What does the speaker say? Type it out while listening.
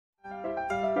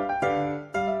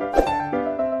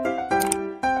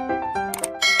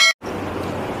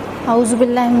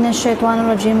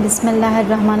Auzubillahiminash-shaytanir-rajim.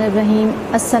 Bismillahir-rahmanir-rahim.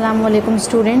 Assalamualaikum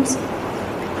students.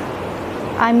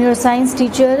 I'm your science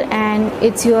teacher and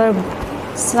it's your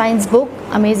science book,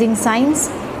 Amazing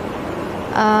Science.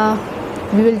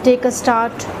 We will take a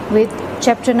start with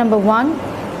chapter number 1.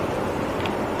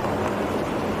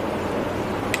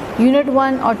 Unit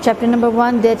 1 or chapter number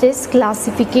 1, that is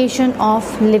classification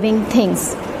of living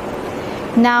things.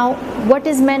 Now, what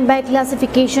is meant by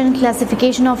classification?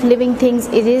 Classification of living things,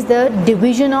 it is the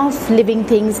division of living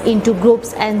things into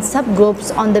groups and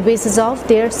subgroups on the basis of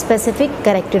their specific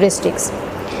characteristics.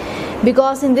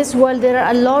 Because in this world there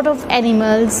are a lot of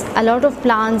animals, a lot of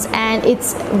plants, and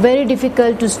it's very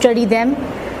difficult to study them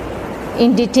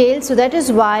in detail. So that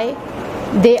is why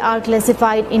they are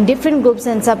classified in different groups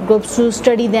and subgroups to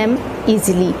study them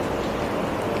easily.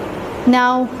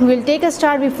 Now we'll take a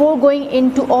start. Before going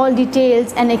into all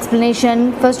details and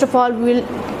explanation, first of all we'll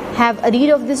have a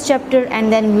read of this chapter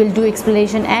and then we'll do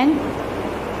explanation and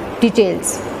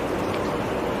details.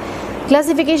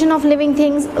 Classification of living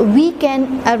things. We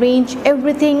can arrange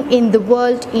everything in the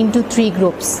world into 3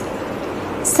 groups.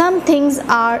 Some things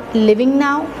are living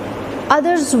now,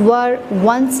 others were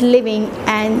once living,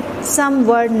 and some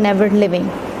were never living.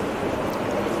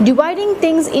 Dividing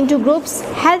things into groups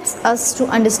helps us to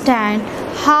understand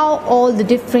how all the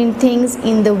different things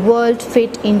in the world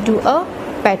fit into a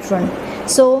pattern.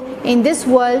 So in this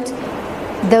world,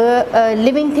 the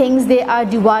living things, they are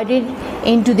divided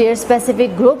into their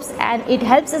specific groups, and it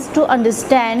helps us to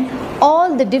understand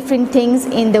all the different things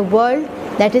in the world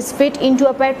that is fit into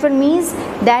a pattern. Means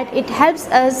that it helps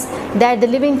us that the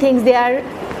living things, they are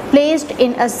placed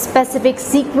in a specific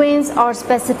sequence or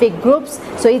specific groups,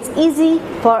 so it's easy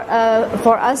for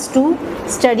us to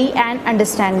study and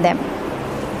understand them.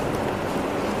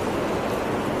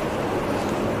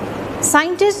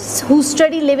 Scientists who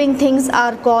study living things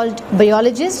are called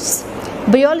biologists.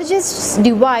 Biologists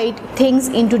divide things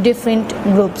into different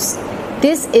groups.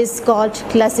 This is called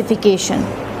classification.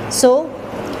 So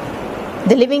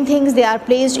the living things, they are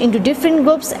placed into different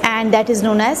groups, and that is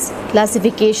known as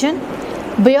classification.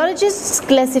 Biologists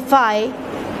classify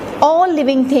all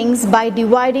living things by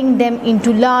dividing them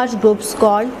into large groups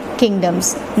called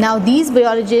kingdoms. Now these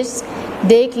biologists,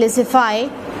 they classify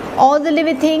all the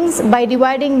living things by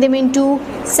dividing them into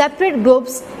separate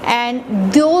groups, and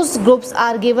those groups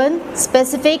are given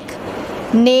specific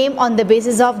name on the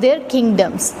basis of their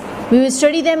kingdoms. We will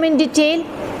study them in detail.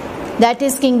 That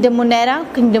is Kingdom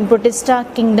Monera, Kingdom Protista,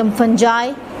 Kingdom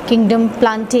Fungi, Kingdom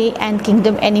Plantae, and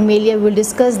Kingdom Animalia. We will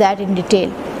discuss that in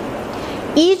detail.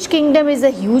 Each kingdom is a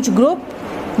huge group.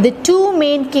 The 2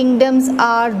 main kingdoms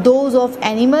are those of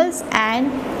animals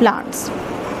and plants.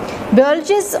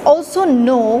 Biologists also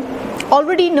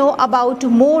already know about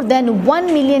more than 1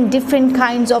 million different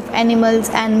kinds of animals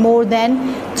and more than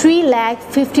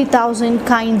 350,000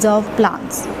 kinds of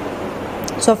plants.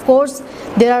 So of course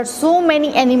there are so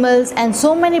many animals and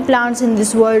so many plants in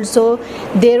this world, so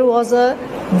there was a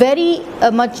very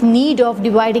much need of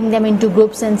dividing them into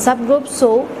groups and subgroups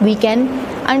so we can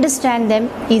understand them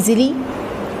easily.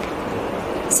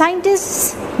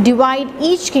 Scientists divide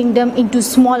each kingdom into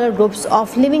smaller groups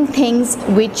of living things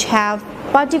which have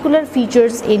particular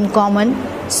features in common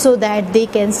so that they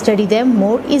can study them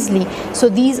more easily. So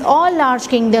these all large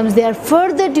kingdoms, they are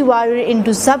further divided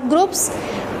into subgroups,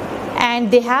 and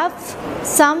they have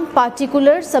some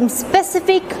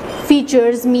specific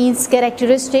features, means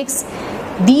characteristics.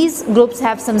 These groups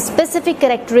have some specific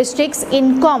characteristics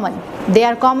in common. They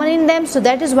are common in them, so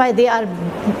that is why they are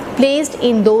placed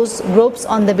in those groups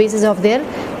on the basis of their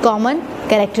common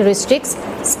characteristics,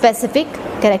 specific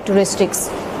characteristics.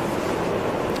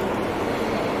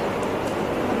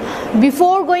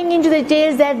 Before going into the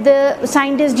details that the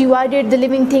scientists divided the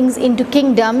living things into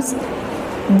kingdoms,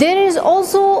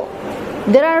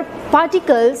 there are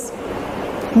particles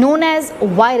known as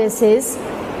viruses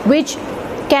which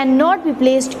cannot be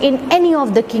placed in any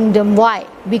of the kingdom. Why?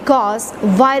 Because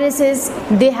viruses,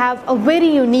 they have a very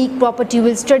unique property.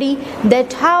 We'll study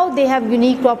that how they have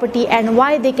unique property and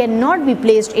why they cannot be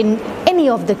placed in any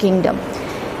of the kingdom.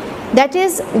 That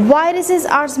is, viruses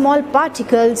are small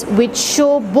particles which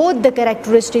show both the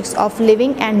characteristics of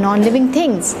living and non-living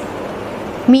things.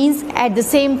 Means at the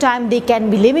same time they can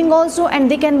be living also and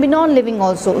they can be non-living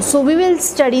also. So we will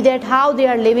study that how they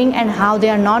are living and how they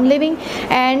are non-living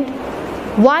and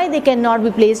why they cannot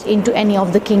be placed into any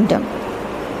of the kingdom.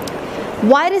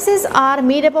 Viruses are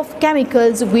made up of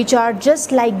chemicals which are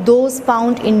just like those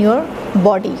found in your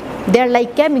body. They are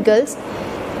like chemicals,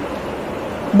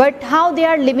 but how they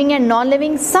are living and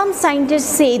non-living, some scientists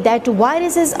say that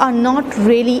viruses are not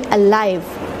really alive.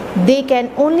 they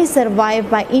can only survive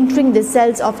by entering the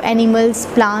cells of animals,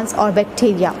 plants, or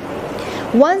bacteria.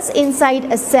 Once inside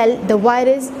a cell, the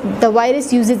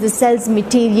virus uses the cell's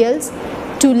materials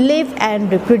to live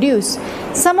and reproduce.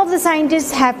 Some of the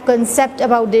scientists have concept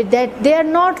about it that they are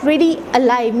not really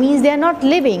alive, means they are not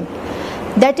living.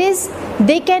 That is,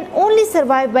 they can only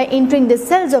survive by entering the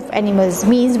cells of animals,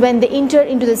 means when they enter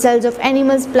into the cells of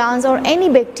animals, plants, or any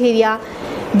bacteria,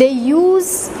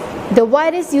 the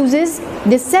virus uses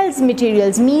the cell's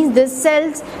materials, means the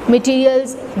cell's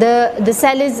materials, the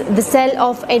cell is the cell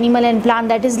of animal and plant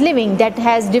that is living, that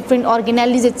has different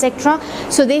organelles, etc.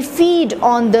 So they feed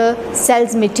on the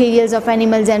cell's materials of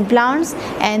animals and plants,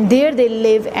 and there they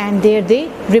live and there they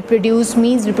reproduce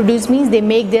means they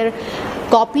make their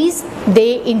copies,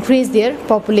 they increase their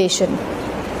population.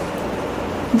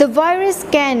 The virus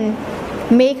can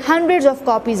make hundreds of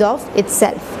copies of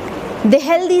itself. The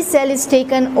healthy cell is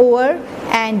taken over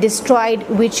and destroyed,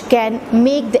 which can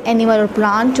make the animal or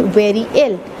plant very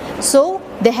ill. So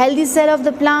the healthy cell of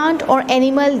the plant or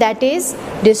animal that is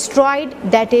destroyed,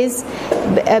 that is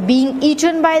being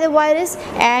eaten by the virus,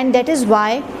 and that is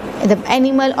why the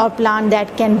animal or plant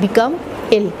that can become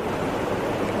ill.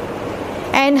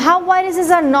 And how viruses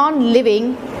are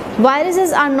non-living?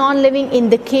 Viruses are non-living in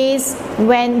the case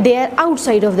when they are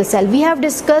outside of the cell. We have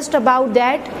discussed about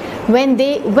that when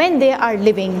they are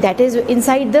living, that is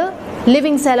inside the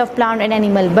living cell of plant and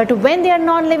animal. But when they are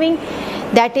non-living,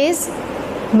 that is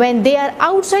when they are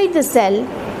outside the cell,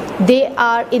 they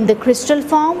are in the crystal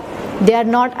form, they are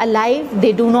not alive,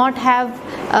 they do not have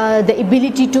the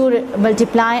ability to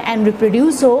multiply and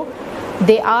reproduce, so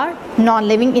they are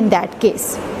non-living in that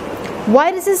case.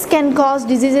 Viruses can cause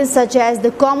diseases such as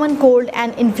the common cold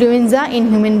and influenza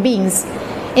in human beings.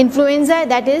 Influenza,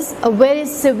 that is a very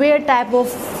severe type of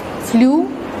flu,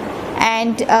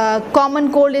 and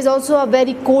common cold is also a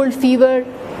very cold fever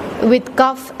with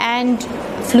cough and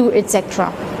flu,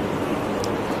 etc.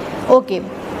 Okay,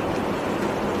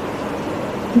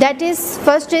 that is,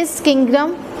 first is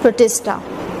kingdom Protista.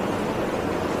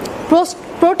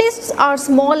 Protists are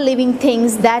small living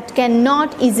things that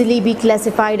cannot easily be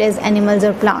classified as animals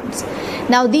or plants.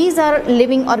 Now these are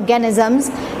living organisms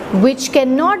which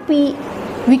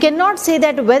we cannot say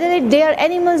that whether they are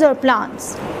animals or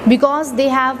plants, because they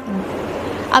have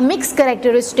a mixed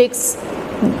characteristics.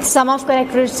 Some of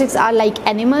characteristics are like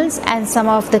animals and some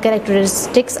of the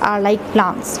characteristics are like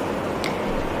plants.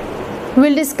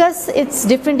 We'll discuss its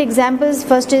different examples.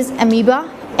 First is amoeba.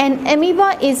 An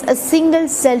amoeba is a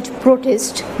single-celled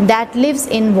protist that lives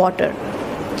in water.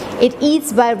 It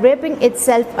eats by wrapping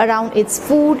itself around its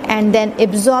food and then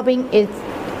absorbing it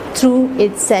through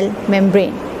its cell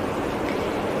membrane.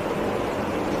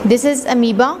 This is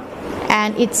amoeba,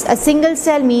 and it's a single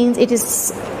cell, means it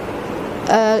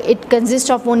consists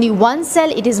of only one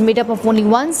cell. It is made up of only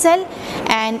one cell,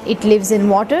 and it lives in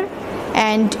water,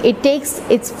 and it takes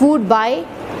its food by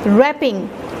wrapping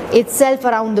itself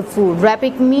around the food.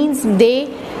 Wrapping means they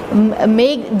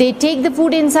take the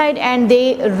food inside and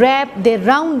they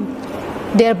round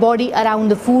their body around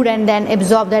the food and then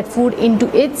absorb that food into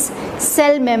its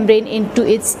cell membrane, into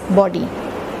its body.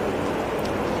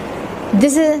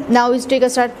 Now is take a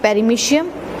start.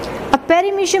 Perimecium. A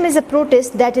perimecium is a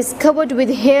protist that is covered with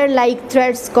hair-like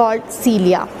threads called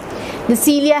cilia. The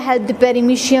cilia help the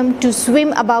perimecium to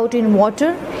swim about in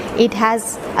water. It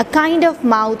has a kind of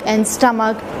mouth and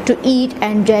stomach to eat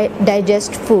and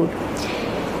digest food.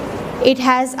 It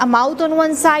has a mouth on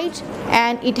one side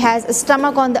and it has a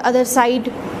stomach on the other side,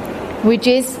 which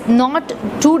is not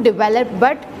too developed,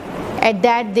 but at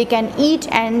that they can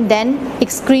eat and then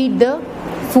excrete the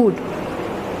food.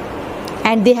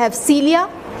 And they have cilia,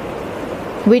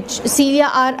 which cilia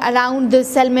are around the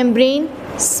cell membrane,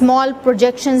 small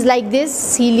projections like this.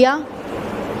 Cilia,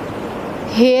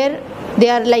 hair, they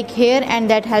are like hair, and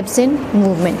that helps in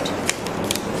movement.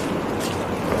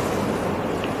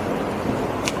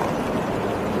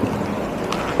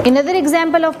 Another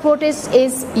example of protist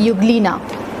is Euglena.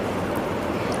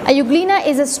 A Euglena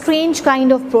is a strange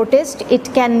kind of protist.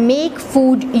 It can make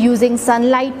food using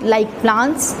sunlight like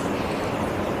plants.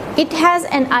 It has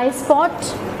an eye spot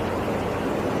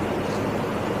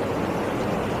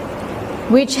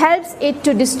which helps it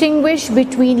to distinguish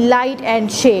between light and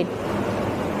shade.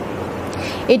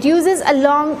 It uses a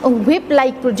long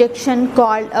whip-like projection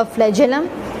called a flagellum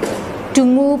to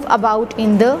move about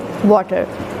in the water.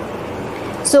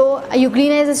 So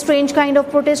Euglena is a strange kind of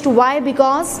protist. Why?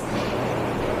 Because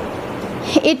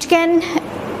it can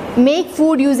make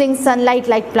food using sunlight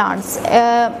like plants.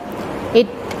 It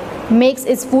makes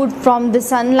its food from the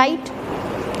sunlight,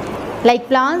 like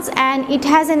plants, and it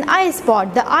has an eye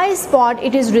spot. The eye spot,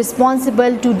 it is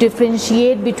responsible to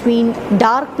differentiate between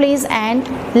dark place and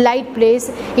light place.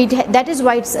 That is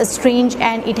why it's strange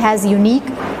and it has unique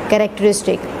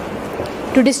characteristic.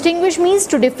 To distinguish means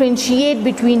to differentiate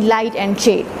between light and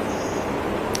shade.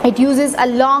 It uses a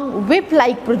long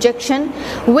whip-like projection.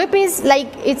 Whip is like,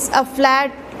 it's a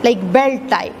flat like belt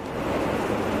type.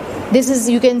 This is,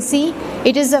 you can see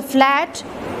it is a flat,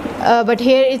 but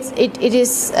here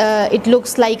it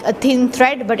looks like a thin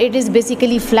thread, but it is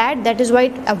basically flat. That is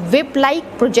why a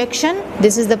whip-like projection.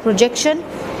 This is the projection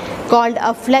called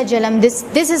a flagellum. This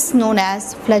is known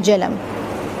as flagellum,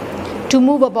 to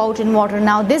move about in water.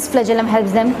 Now this flagellum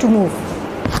helps them to move.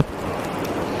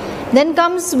 Then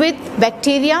comes with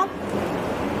bacteria.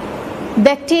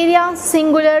 Bacteria,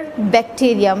 singular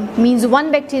bacterium, means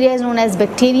one bacteria is known as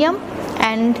bacterium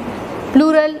and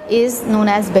plural is known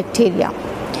as bacteria.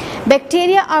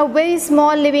 Bacteria are very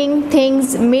small living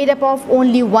things made up of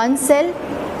only one cell.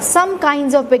 Some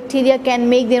kinds of bacteria can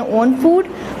make their own food.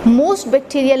 Most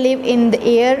bacteria live in the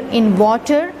air, in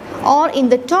water, or in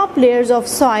the top layers of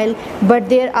soil, but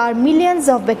there are millions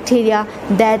of bacteria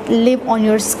that live on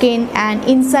your skin and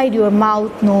inside your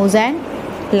mouth, nose and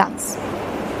lungs.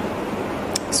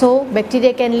 So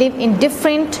bacteria can live in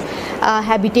different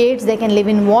habitats. They can live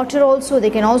in water also.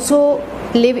 They can also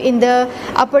live in the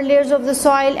upper layers of the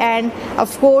soil, and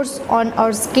of course on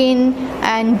our skin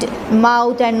and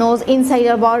mouth and nose, inside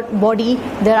our body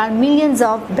there are millions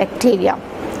of bacteria.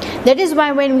 That is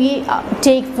why when we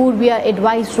take food, we are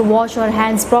advised to wash our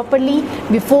hands properly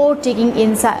before taking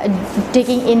in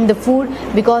the food,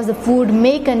 because the food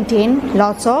may contain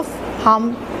lots of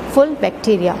harmful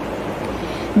bacteria.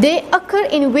 They occur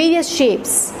in various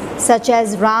shapes such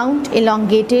as round,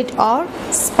 elongated or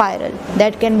spiral.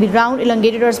 That can be round,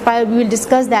 elongated or spiral. We will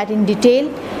discuss that in detail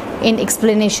in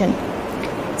explanation.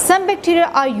 Some bacteria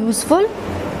are useful.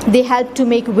 They help to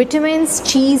make vitamins,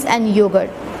 cheese and yogurt.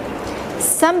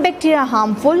 Some bacteria are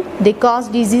harmful. They cause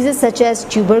diseases such as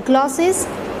tuberculosis,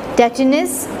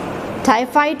 tetanus,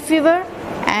 typhoid fever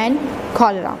and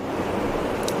cholera.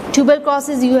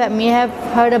 Tuberculosis, you may have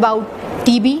heard about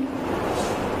TB.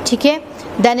 Okay.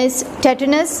 Then is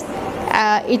tetanus.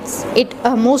 It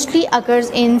mostly occurs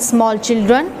in small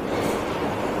children.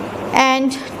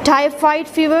 And typhoid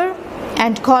fever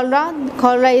and cholera.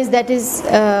 Cholera is, that is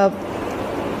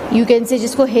you can say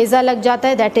jisko heza lag jata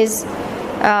hai, that is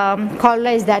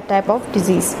cholera is that type of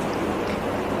disease.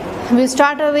 We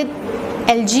start with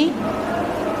algae.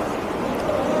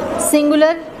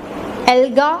 Singular,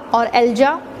 alga or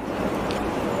alga.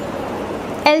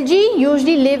 Algae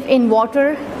usually live in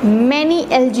water.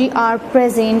 Many algae are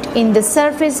present in the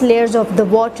surface layers of the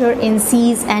water in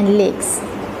seas and lakes.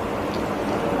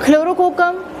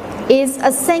 Chlorococcum is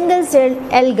a single-celled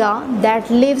alga that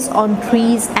lives on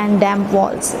trees and damp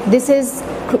walls. This is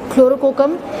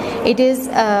Chlorococcum. It is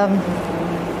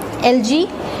algae.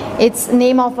 It's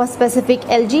name of a specific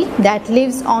algae that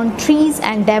lives on trees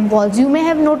and damp walls. You may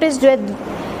have noticed that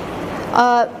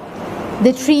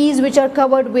the trees which are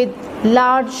covered with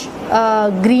large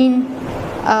green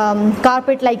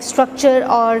carpet-like structure,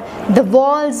 or the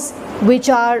walls which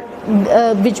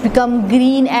become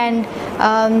green and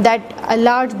that a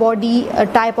large body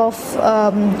type of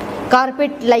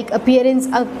carpet-like appearance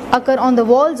occur on the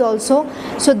walls also.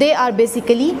 So they are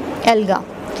basically alga.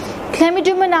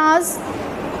 Chlamydomonas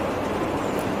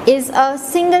is a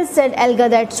single-celled alga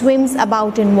that swims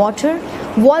about in water.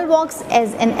 Volvox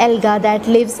is an alga that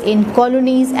lives in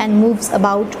colonies and moves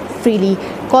about freely.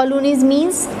 Colonies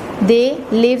means they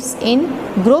lives in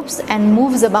groups and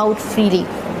moves about freely.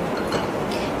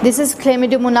 This is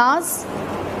Chlamydomonas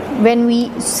when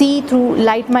we see through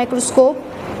light microscope.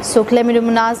 So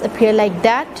Chlamydomonas appear like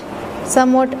that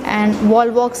somewhat, and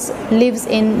Volvox lives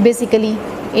in basically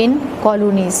in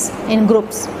colonies, in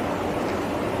groups.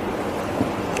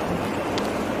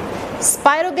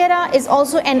 Spirogyra is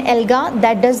also an alga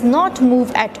that does not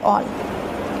move at all.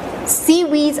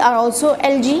 Seaweeds are also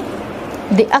algae.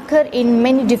 They occur in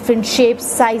many different shapes,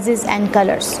 sizes and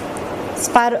colors.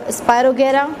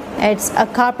 Spirogyra, it's a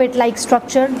carpet-like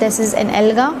structure. This is an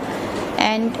alga,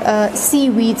 and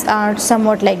seaweeds are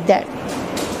somewhat like that.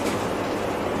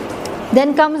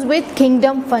 Then comes with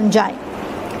kingdom fungi.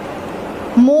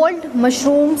 Mold,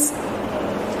 mushrooms,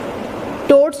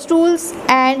 toadstools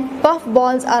and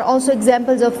puffballs are also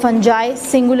examples of fungi,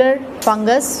 singular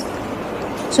fungus.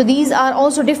 So these are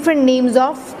also different names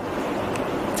of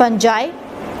fungi.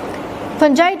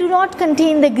 Fungi do not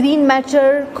contain the green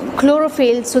matter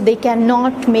chlorophyll, so they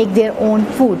cannot make their own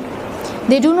food.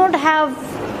 They do not have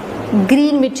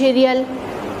green material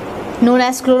known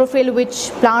as chlorophyll, which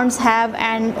plants have,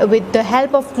 and with the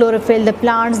help of chlorophyll the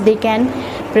plants, they can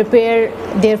prepare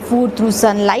their food through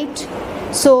sunlight.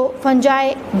 So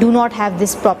fungi do not have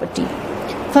this property.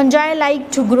 Fungi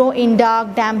like to grow in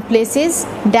dark, damp places.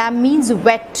 Damp means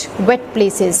wet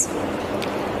places.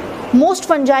 Most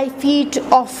fungi feed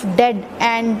off dead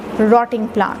and rotting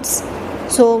plants.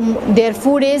 So their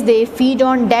food is, they feed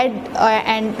on dead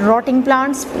and rotting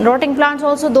plants. Rotting plants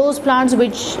also those plants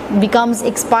which becomes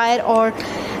expire, or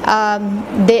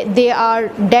they are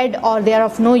dead, or they are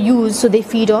of no use, so they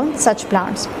feed on such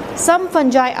plants. Some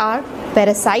fungi are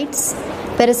parasites.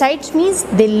 Parasites means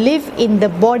they live in the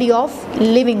body of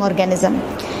living organism.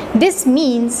 This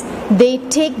means they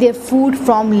take their food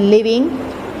from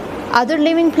other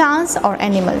living plants or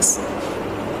animals.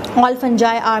 All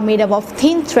fungi are made up of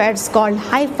thin threads called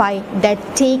hyphae that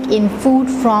take in food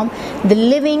from the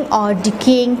living or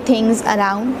decaying things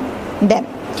around them.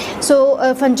 So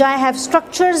fungi have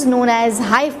structures known as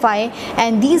hyphae,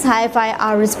 and these hyphae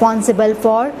are responsible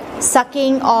for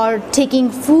sucking or taking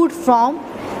food from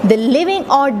the living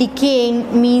or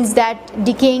decaying, means that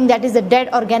decaying, that is the dead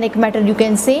organic matter, you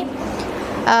can say,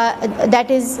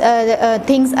 that is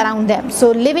things around them.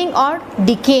 So living or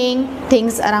decaying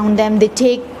things around them, they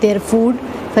take their food,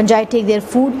 fungi take their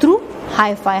food through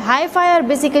hyphae. Hyphae are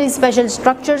basically special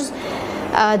structures,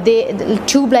 they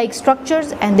tube-like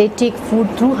structures, and they take food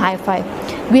through hyphae.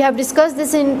 We have discussed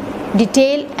this in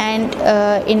detail and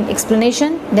in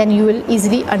explanation, then you will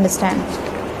easily understand.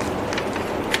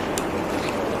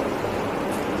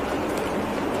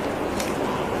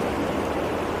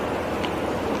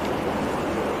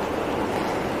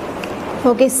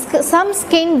 Okay, some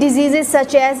skin diseases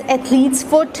such as athlete's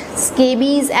foot,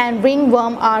 scabies and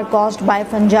ringworm are caused by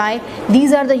fungi.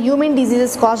 These are the human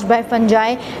diseases caused by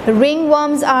fungi.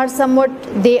 Ringworms are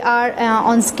they are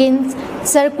on skin,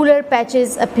 circular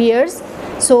patches appears.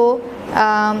 So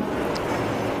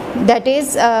that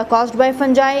is caused by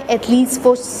fungi. Athlete's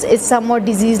foot is somewhat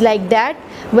disease like that.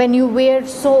 When you wear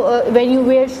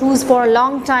shoes for a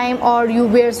long time, or you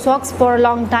wear socks for a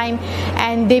long time,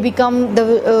 and they become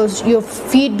your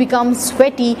feet become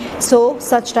sweaty, so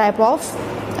such type of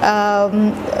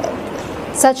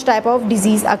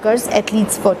disease occurs,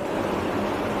 athlete's foot.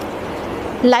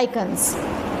 Lichens.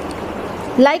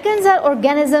 Lichens are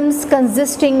organisms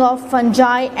consisting of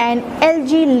fungi and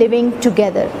algae living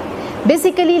together.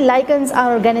 Basically, lichens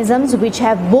are organisms which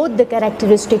have both the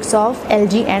characteristics of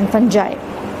algae and fungi.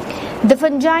 The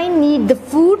fungi need the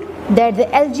food that the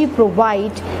algae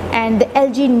provide, and the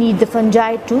algae need the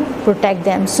fungi to protect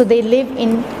them. So they live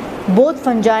in, both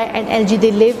fungi and algae,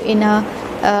 they live in a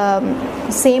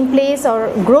same place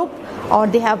or group, or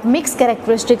they have mixed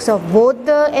characteristics of both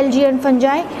the algae and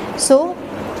fungi, so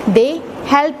they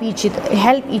help each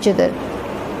other.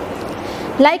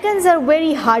 Lichens are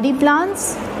very hardy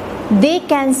plants. They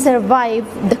can survive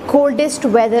the coldest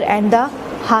weather and the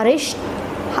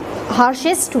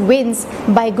harshest winds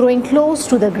by growing close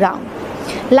to the ground.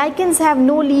 Lichens have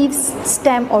no leaves,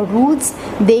 stem or roots.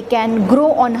 They can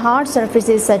grow on hard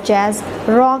surfaces such as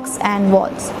rocks and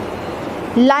walls.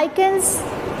 Lichens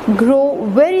grow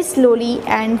very slowly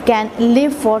and can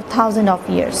live for thousands of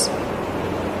years.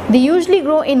 They usually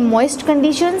grow in moist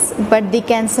conditions, but they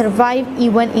can survive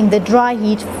even in the dry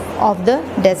heat of the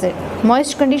desert.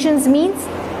 Moist conditions means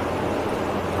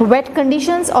wet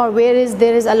conditions, or where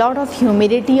there is a lot of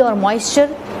humidity or moisture,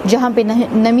 जहाँ पे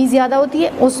नमी ज़्यादा होती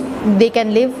है, they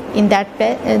can live in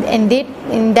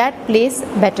that place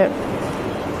better.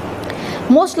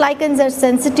 Most lichens are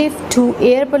sensitive to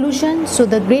air pollution, so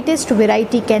the greatest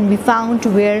variety can be found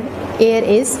where air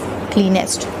is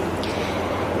cleanest.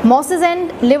 Mosses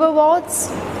and liverworts.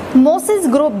 Mosses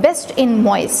grow best in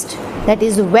moist, that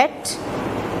is wet,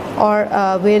 or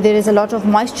where there is a lot of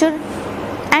moisture,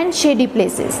 and shady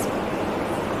places.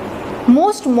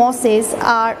 Most mosses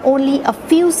are only a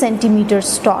few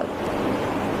centimeters tall.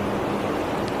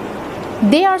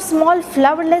 They are small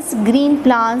flowerless green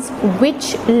plants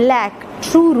which lack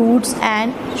true roots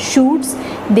and shoots.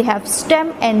 They have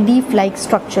stem and leaf-like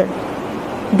structure.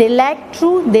 They lack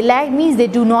means they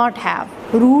do not have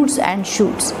roots and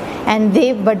shoots, and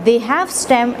they have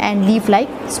stem and leaf-like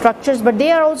structures, but they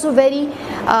are also very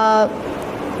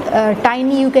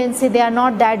tiny, you can say. They are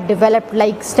not that developed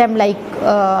like stem-like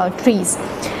trees.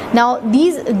 Now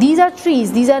these are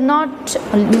trees, these are not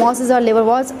mosses or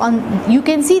liverworts. You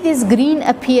can see this green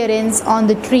appearance on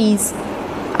the trees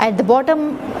at the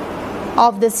bottom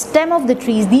of the stem of the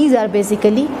trees. These are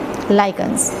basically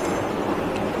lichens.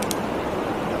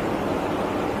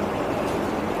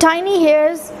 Tiny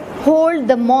hairs hold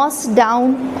the moss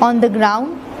down on the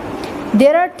ground.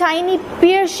 There are tiny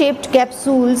pear-shaped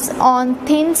capsules on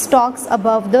thin stalks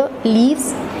above the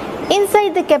leaves.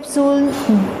 Inside the capsule,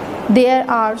 there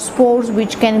are spores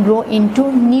which can grow into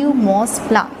new moss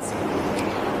plants.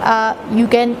 You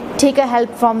can take a help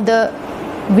from the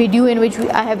video in which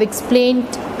I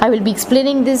will be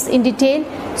explaining this in detail,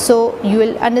 so you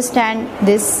will understand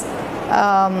this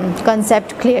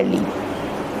concept clearly.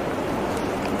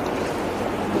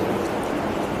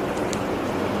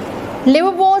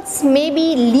 Liverworts may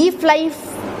be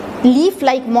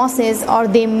leaf-like mosses, or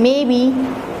they may be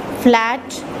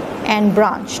flat and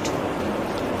branched.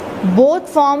 Both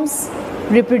forms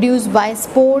reproduce by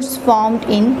spores formed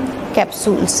in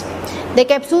capsules. The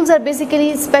capsules are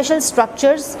basically special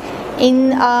structures in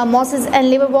mosses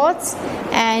and liverworts,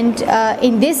 and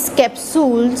in these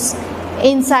capsules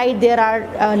inside there are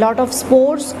a lot of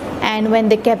spores, and when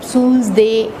the capsules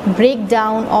they break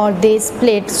down or they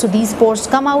split, so these spores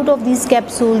come out of these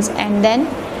capsules, and then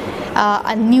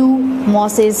a new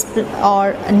mosses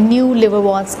or a new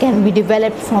liverworts can be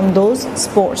developed from those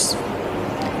spores.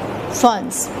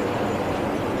 Ferns.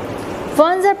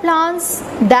 Ferns are plants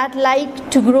that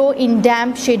like to grow in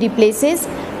damp, shady places.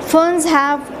 Ferns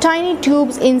have tiny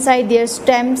tubes inside their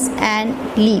stems and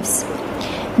leaves.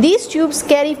 These tubes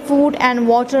carry food and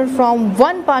water from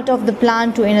one part of the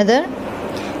plant to another.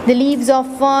 The leaves of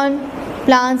fern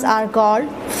plants are called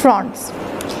fronds.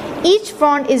 Each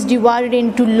frond is divided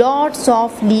into lots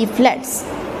of leaflets.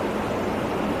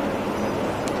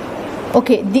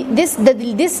 Okay, this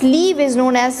leaf is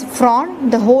known as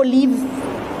frond. The whole leaf,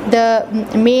 the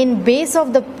main base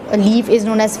of the leaf is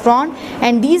known as frond,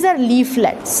 and these are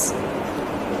leaflets.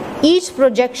 Each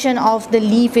projection of the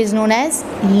leaf is known as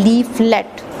leaflet.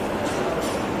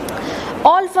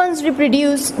 All ferns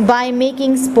reproduce by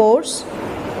making spores.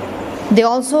 They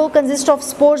also consist of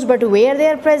spores, but where they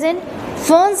are present,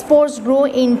 fern spores grow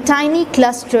in tiny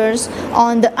clusters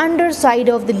on the underside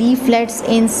of the leaflets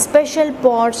in special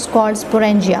pods called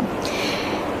sporangia.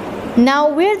 Now,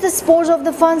 where the spores of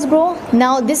the ferns grow?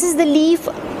 Now, this is the leaf.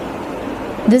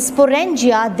 The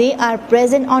sporangia, they are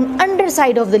present on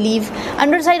underside of the leaf.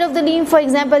 Underside of the leaf, for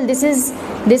example, this is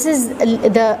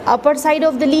the upper side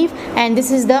of the leaf, and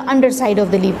this is the underside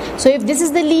of the leaf. So, if this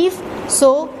is the leaf,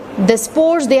 so the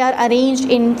spores they are arranged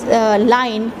in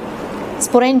line.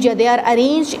 Sporangia, they are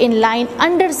arranged in line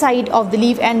underside of the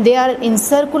leaf, and they are in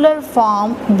circular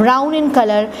form, brown in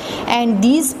color, and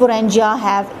these sporangia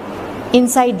have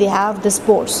inside they have the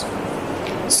spores.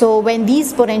 So when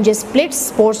these sporangia split,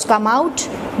 spores come out,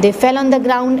 they fell on the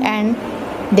ground, and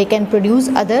they can produce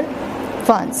other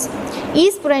ferns.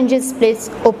 Each sporangia splits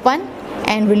open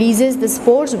and releases the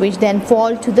spores, which then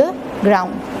fall to the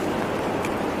ground.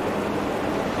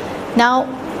 Now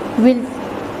we'll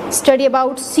study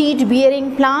about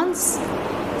seed-bearing plants.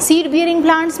 Seed-bearing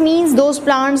plants means those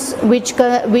plants which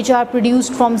are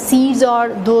produced from seeds, or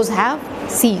those have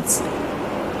seeds.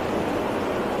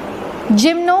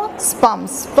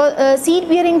 Gymnosperms.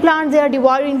 Seed-bearing plants, they are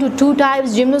divided into two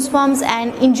types, gymnosperms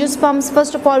and angiosperms.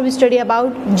 First of all, we study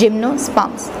about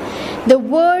gymnosperms. The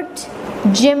word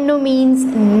gymno means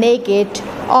naked,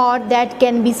 or that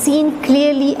can be seen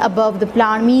clearly above the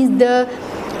plant, means the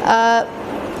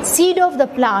seed of the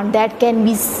plant that can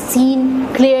be seen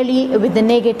clearly with the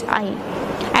naked eye.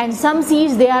 And some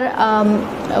seeds, they are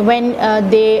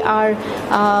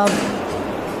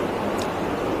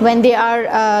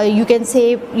you can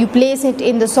say you place it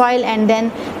in the soil, and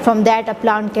then from that a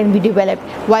plant can be developed.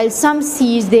 While some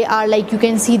seeds, they are like, you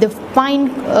can see the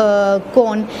pine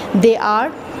cone, they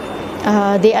are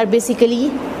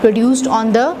basically produced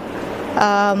on the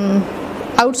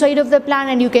outside of the plant,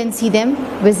 and you can see them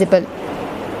visible.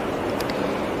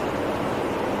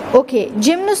 Okay,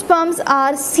 gymnosperms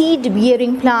are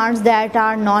seed-bearing plants that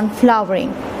are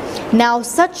non-flowering. Now,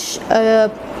 such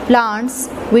plants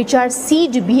which are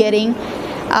seed-bearing,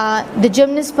 the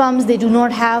gymnosperms, they do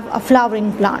not have a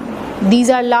flowering plant. These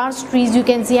are large trees, you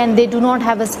can see, and they do not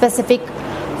have a specific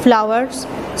flowers,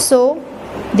 so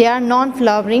they are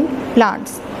non-flowering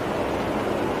plants.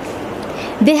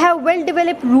 They have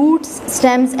well-developed roots,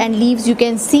 stems and leaves. You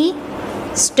can see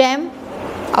stem.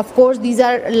 Of course, these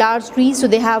are large trees, so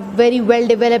they have very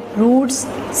well-developed roots,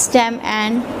 stem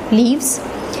and leaves.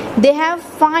 They have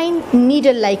fine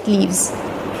needle-like leaves.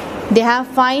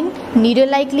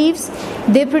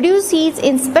 They produce seeds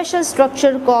in special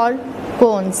structure called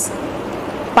cones.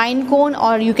 Pine cone,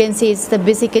 or you can say it's the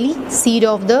basically seed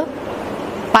of the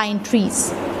pine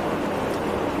trees.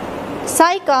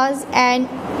 Cycads and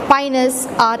pinus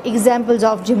are examples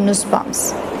of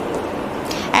gymnosperms.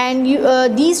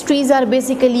 and these trees are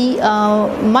basically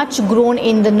much grown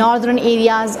in the northern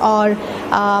areas or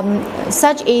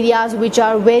such areas which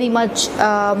are very much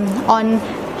on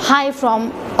high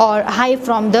from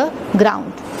the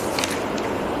ground.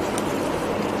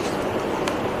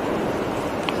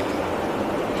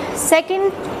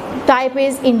 Second type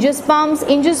is angiosperms.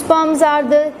 Angiosperms are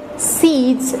the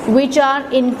seeds which are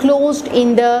enclosed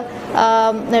in the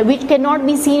which cannot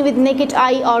be seen with naked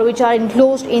eye, or which are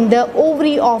enclosed in the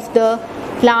ovary of the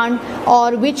plant,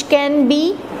 or which can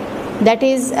be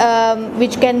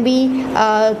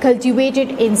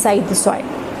cultivated inside the soil.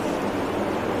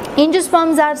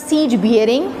 Angiosperms are seed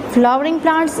bearing flowering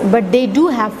plants, but they do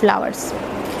have flowers.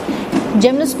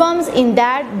 Gymnosperms, in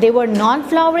that they were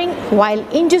non-flowering, while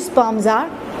angiosperms are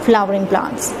flowering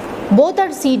plants. Both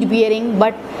are seed bearing,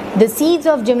 but the seeds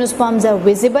of gymnosperms are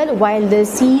visible while the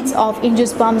seeds of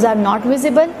angiosperms are not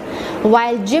visible,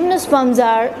 while gymnosperms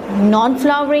are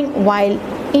non-flowering while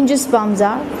angiosperms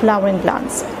are flowering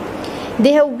plants.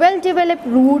 They have well developed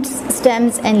roots,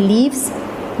 stems and leaves.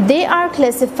 They are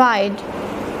classified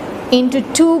into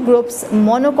two groups,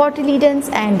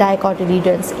 monocotyledons and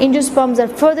dicotyledons. Angiosperms are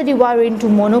further divided into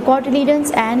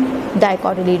monocotyledons and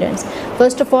dicotyledons.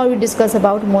 First of all, we discuss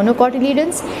about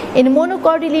monocotyledons. In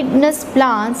monocotyledonous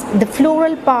plants, the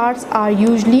floral parts are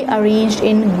usually arranged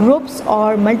in groups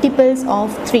or multiples of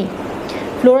 3.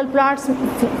 Floral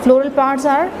parts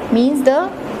are means the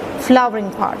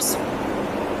flowering parts,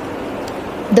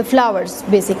 the flowers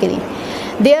basically.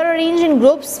 They are arranged in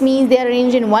groups, means they are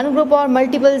arranged in one group or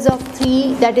multiples of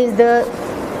 3, that is the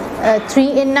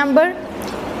 3 in number.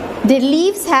 The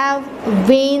leaves have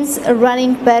veins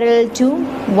running parallel to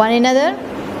one another.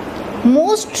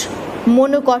 Most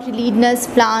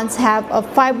monocotyledonous plants have a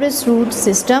fibrous root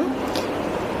system.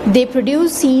 They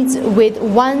produce seeds with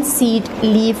one seed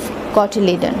leaf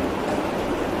cotyledon.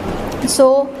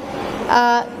 So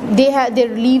their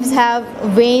leaves have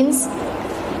veins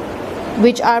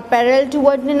which are parallel to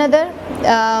one another.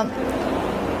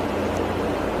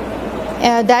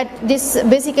 That this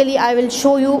basically I will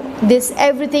show you this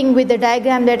everything with the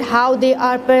diagram, that how they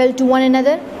are parallel to one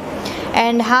another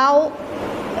and how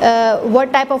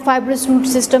what type of fibrous root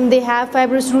system they have.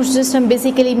 Fibrous root system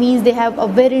basically means they have a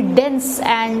very dense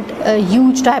and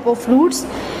huge type of roots,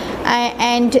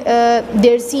 and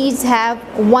their seeds have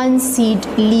one seed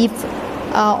leaf,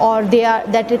 or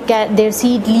their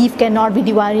seed leaf cannot be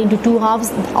divided into two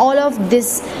halves. All of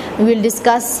this we will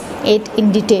discuss it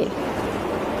in detail.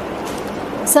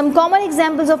 Some common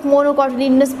examples of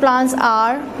monocotyledonous plants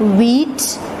are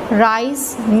wheat,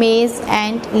 rice, maize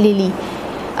and lily.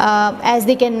 As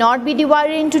they cannot be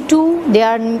divided into two, they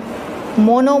are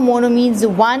mono means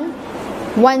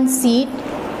one seed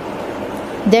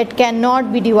that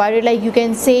cannot be divided, like you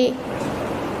can say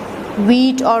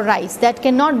wheat or rice, that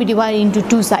cannot be divided into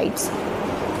two sides.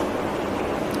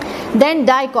 Then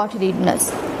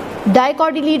dicotyledonous.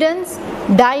 Dicotyledons,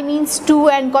 di means two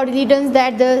and cotyledons,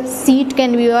 that the seed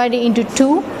can be divided into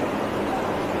two.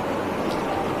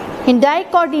 In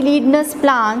dicotyledonous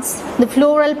plants, the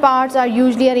floral parts are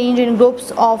usually arranged in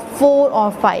groups of 4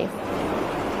 or 5.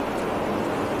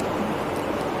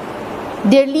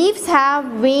 Their leaves have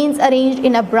veins arranged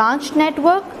in a branch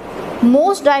network.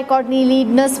 Most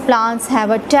dicotyledonous plants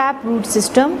have a taproot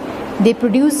system. They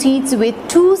produce seeds with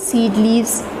two seed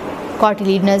leaves.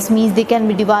 Cotyledonous means they can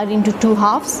be divided into two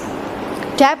halves.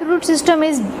 Taproot system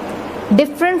is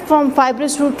different from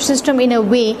fibrous root system in a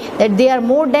way that they are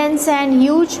more dense and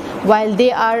huge, while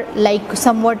they are like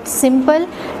somewhat simple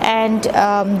and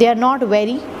they are not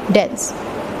very dense.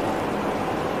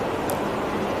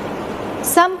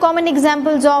 Some common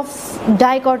examples of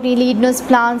dicotyledonous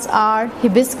plants are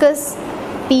hibiscus,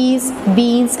 peas,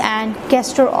 beans and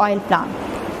castor oil plant.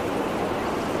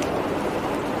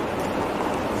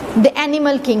 The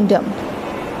animal kingdom.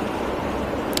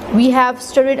 We have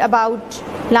studied about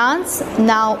plants.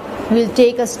 Now we'll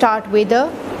take a start with the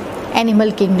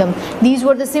animal kingdom. These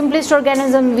were the simplest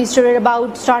organisms we studied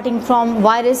about, starting from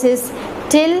viruses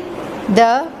till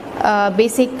the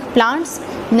basic plants.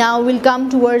 Now we'll come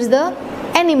towards the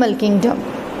animal kingdom.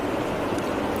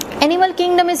 Animal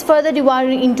kingdom is further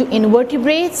divided into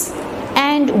invertebrates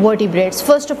and vertebrates.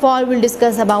 First of all, we'll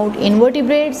discuss about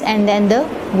invertebrates and then the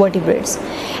vertebrates.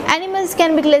 Animals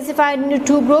can be classified into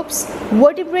two groups.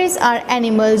 Vertebrates are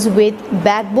animals with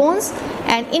backbones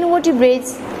and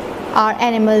invertebrates are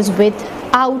animals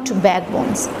without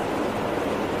backbones.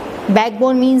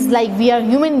 Backbone means like we are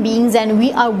human beings and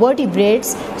we are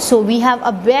vertebrates, so we have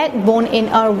a backbone in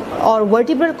our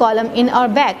vertebral column in our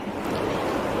back.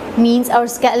 means our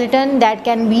skeleton that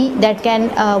can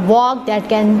walk, that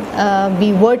can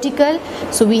be vertical.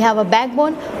 So we have a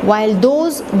backbone, while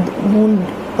those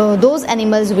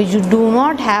animals which do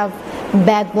not have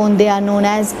backbone, they are known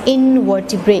as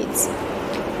invertebrates.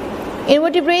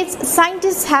 Invertebrates,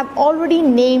 scientists have already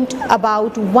named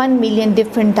about 1 million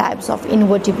different types of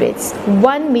invertebrates.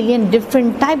 1 million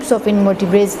different types of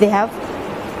invertebrates they have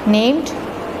named.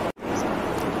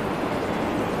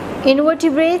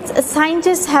 Invertebrates,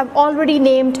 scientists have already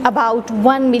named about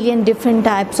 1 million different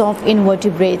types of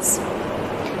invertebrates.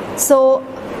 So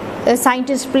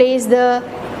scientists place the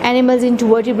animals into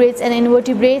vertebrates and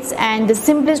invertebrates, and the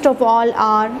simplest of all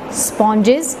are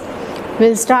sponges.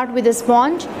 We'll start with a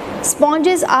sponge.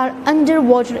 Sponges are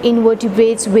underwater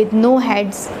invertebrates with no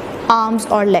heads, arms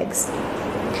or legs.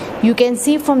 You can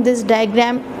see from this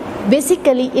diagram,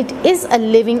 basically it is a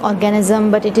living organism,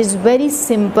 but it is very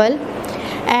simple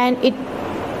and it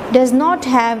does not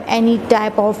have any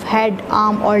type of head,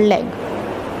 arm or leg.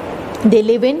 They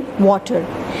live in water.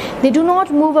 They do not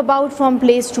move about from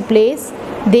place to place.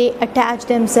 They attach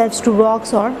themselves to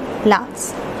rocks or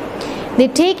plants. They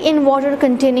take in water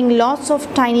containing lots of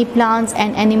tiny plants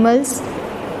and animals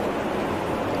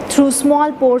through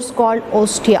small pores called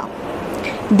ostia.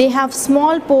 They have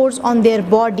small pores on their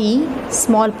body,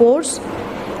 small pores,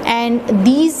 and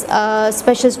these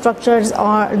special structures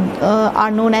are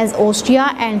known as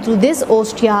ostia, and through this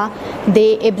ostia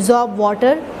they absorb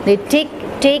water. They take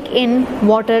in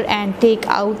water and take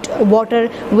out water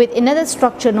with another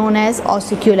structure known as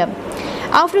ossiculum.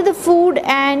 After the food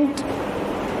and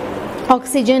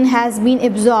oxygen has been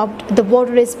absorbed, the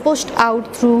water is pushed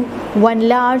out through one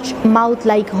large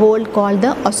mouth-like hole called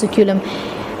the ossiculum.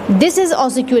 This is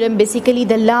ossiculum, basically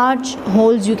the large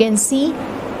holes you can see.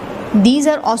 These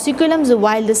are ossiculums,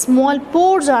 while the small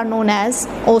pores are known as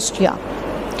ostia.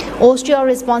 Ostia are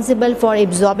responsible for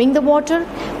absorbing the water,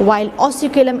 while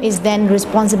ossiculum is then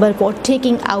responsible for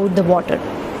taking out the water.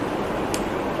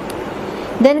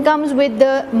 Then comes with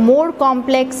the more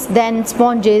complex than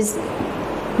sponges,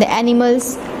 the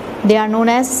animals. They are known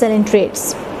as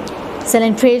coelentrates.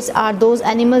 Coelentrates are those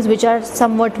animals which are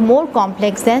somewhat more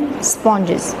complex than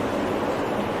sponges.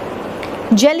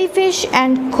 Jellyfish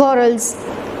and corals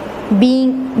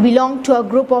belong to a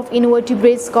group of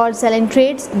invertebrates called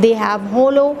coelentrates. They have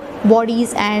hollow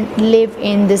bodies and live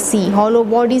in the sea. Hollow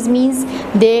bodies means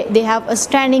they have a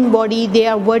standing body, they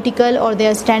are vertical or they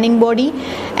are standing body,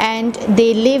 and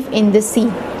they live in the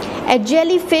sea. A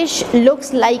jellyfish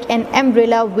looks like an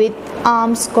umbrella with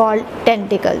arms called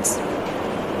tentacles.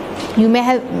 You may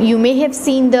have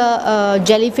seen the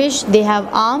jellyfish. They have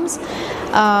arms,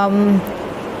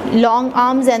 long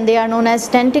arms, and they are known as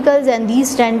tentacles, and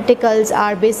these tentacles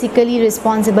are basically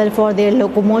responsible for their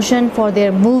locomotion, for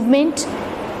their movement.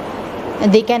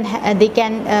 They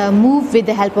can move with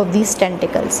the help of these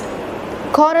tentacles.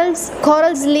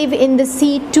 Corals live in the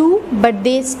sea too, but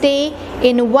they stay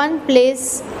in one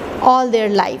place all their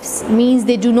lives, means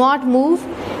they do not move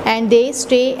and they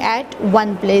stay at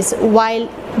one place, while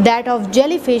that of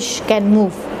jellyfish can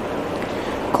move.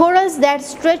 Corals that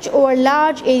stretch over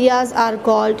large areas are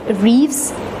called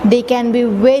reefs. They can be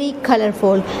very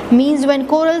colorful, means when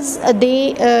corals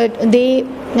they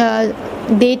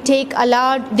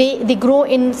grow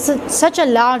in such a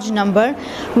large number.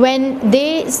 When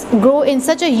they grow in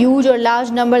such a huge or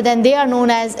large number, then they are known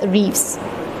as reefs,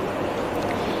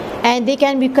 and they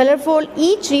can be colorful.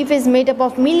 Each reef is made up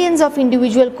of millions of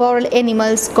individual coral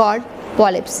animals called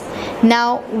polyps.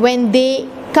 Now when they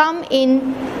come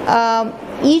in,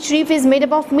 each reef is made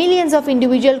up of millions of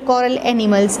individual coral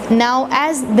animals. Now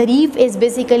as the reef is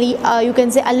basically you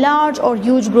can say a large or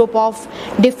huge group of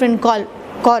different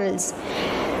corals,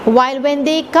 while when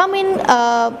they come in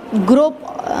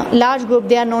large group,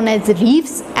 they are known as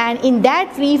reefs, and in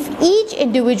that reef each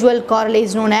individual coral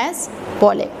is known as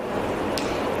polyp.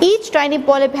 Each tiny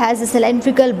polyp has a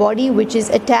cylindrical body which is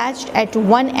attached at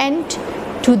one end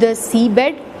to the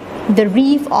seabed, the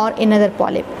reef or another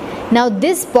polyp. Now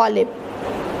this polyp,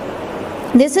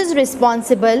 this is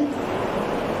responsible,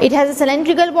 it has a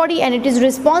cylindrical body and it is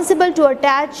responsible to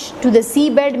attach to the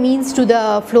seabed, means to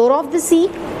the floor of the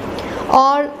sea,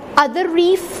 or other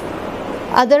reef,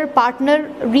 other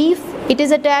partner reef it is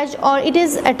attached, or it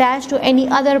is attached to any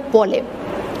other polyp,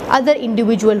 other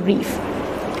individual reef.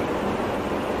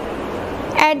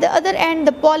 At the other end,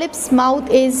 the polyp's mouth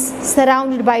is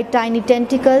surrounded by tiny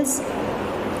tentacles.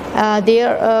 They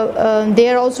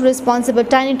are also responsible,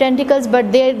 tiny tentacles,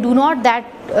 but they do not that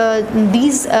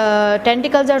these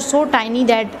tentacles are so tiny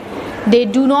that they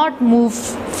do not move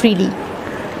freely.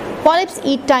 Polyps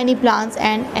eat tiny plants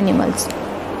and animals.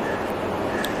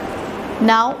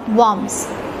 Now worms.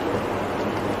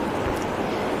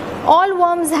 All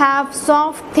worms have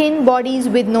soft, thin bodies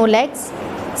with no legs.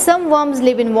 Some worms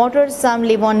live in water, some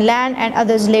live on land, and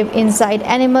others live inside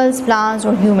animals, plants,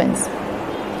 or humans.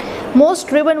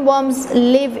 Most ribbon worms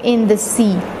live in the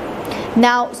sea.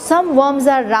 Now, some worms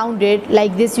are rounded,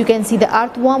 like this you can see the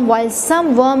earthworm, while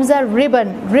some worms are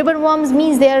ribbon. Ribbon worms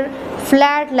means they are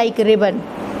flat like a ribbon,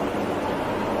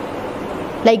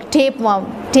 like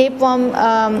tapeworm. Tapeworm,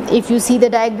 if you see the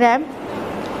diagram,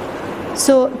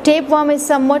 so tapeworm is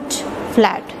somewhat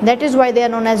flat. That is why they are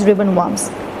known as ribbon worms.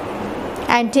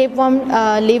 And tapeworm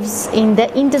lives in the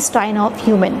intestine of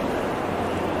human.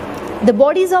 The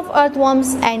bodies of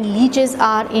earthworms and leeches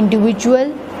are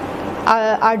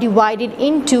divided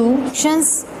into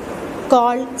sections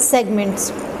called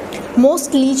segments.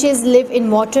 Most leeches live in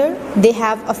water. They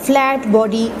have a flat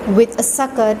body with a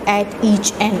sucker at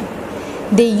each end.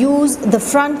 They use the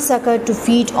front sucker to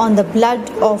feed on the blood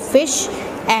of fish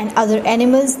and other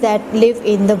animals that live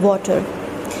in the water.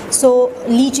 So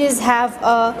leeches have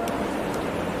a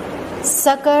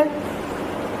sucker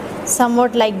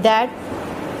somewhat like that.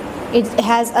 It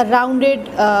has a rounded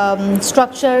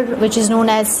structure which is known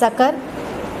as sucker.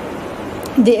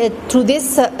 Through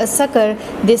this sucker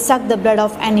they suck the blood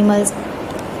of animals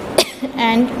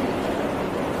and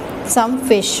some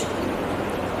fish.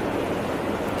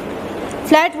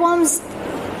 Flatworms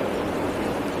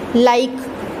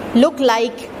look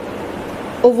like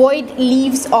ovoid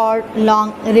leaves or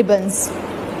long ribbons.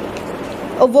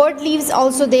 Ovoid leaves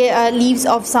also, they are leaves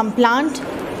of some plant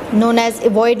known as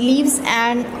ovoid leaves,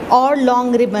 and or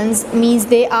long ribbons means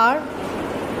they are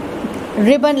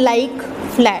ribbon like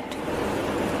flat.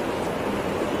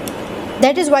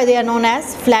 That is why they are known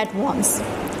as flatworms.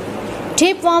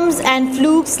 Tapeworms and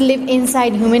flukes live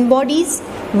inside human bodies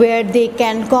where they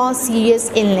can cause serious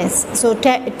illness. So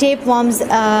tapeworms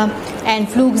and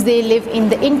flukes, they live in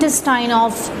the intestine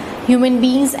of human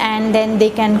beings, and then they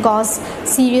can cause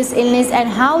serious illness. And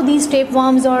how these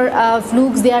tapeworms or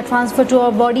flukes, they are transferred to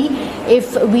our body?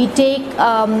 If we take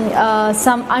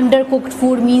some undercooked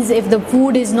food, means if the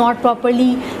food is not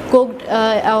properly cooked,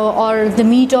 or the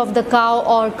meat of the cow,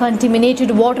 or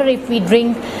contaminated water, if we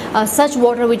drink such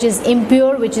water which is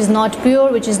impure, which is not pure,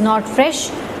 which is not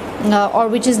fresh, or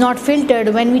which is not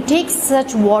filtered, when we take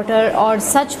such water or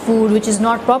such food which is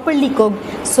not properly cooked,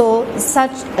 so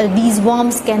such these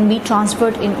worms can be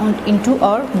transferred into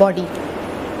our body.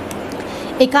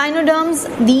 Echinoderms,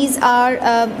 these are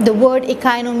the word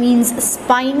echino means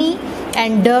spiny,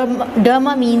 and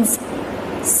derma means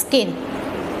skin.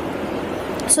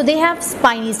 So they have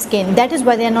spiny skin. That is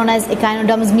why they are known as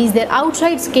echinoderms, means their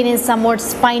outside skin is somewhat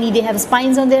spiny. They have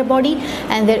spines on their body,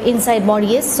 and their inside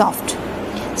body is soft.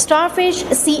 Starfish,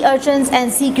 sea urchins,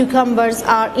 and sea cucumbers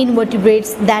are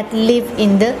invertebrates that live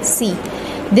in the sea.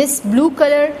 This blue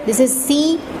color, this is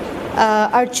sea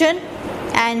urchin,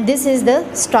 and this is the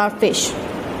starfish.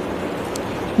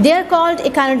 They are called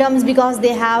echinoderms because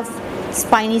they have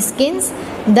spiny skins.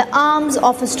 The arms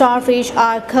of a starfish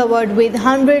are covered with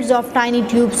hundreds of tiny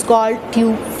tubes called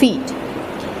tube feet.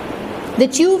 The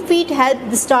tube feet help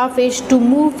the starfish to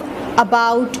move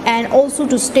about and also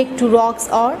to stick to rocks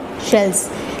or shells.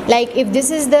 Like if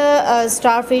this is the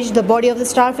starfish, the body of the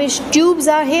starfish, tubes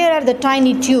are here, are the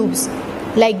tiny tubes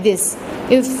like this.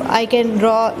 If I can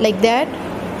draw like that,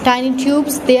 tiny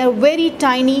tubes, they are very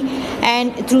tiny,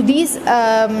 and through these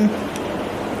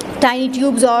tiny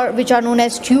tubes, or which are known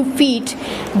as tube feet,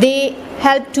 they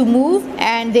help to move,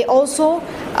 and they also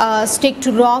stick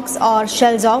to rocks or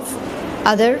shells of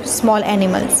other small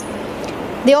animals.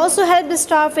 They also help the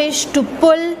starfish to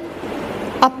pull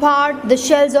apart the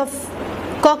shells of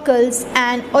cockles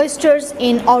and oysters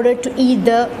in order to eat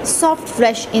the soft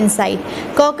flesh inside.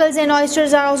 Cockles and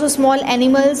oysters are also small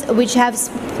animals which have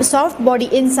soft body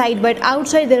inside, but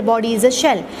outside their body is a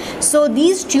shell. So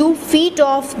these tube feet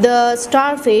of the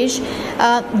starfish,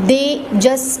 they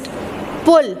just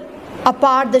pull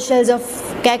apart the shells of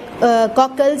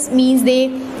cockles, means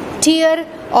they tear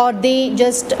or they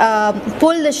just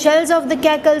pull the shells of the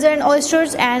cockles and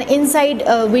oysters, and inside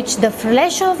which the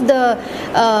flesh of the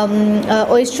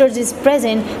oysters is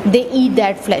present, they eat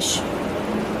that flesh.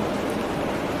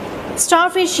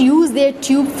 Starfish use their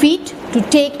tube feet to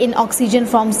take in oxygen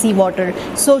from seawater.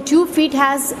 So tube feet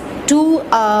has two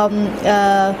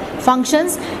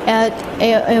functions.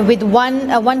 With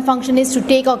one function is to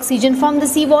take oxygen from the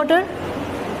seawater,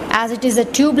 as it is a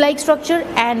tube-like structure,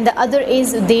 and the other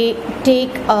is they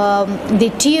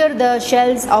tear the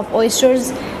shells of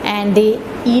oysters and they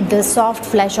eat the soft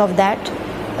flesh of that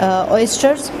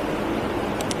oysters.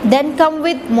 Then come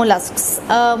with mollusks.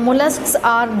 Mollusks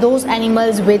are those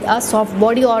animals with a soft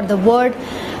body, or the word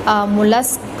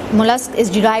mollusk Mollusk is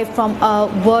derived from a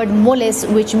word mollis,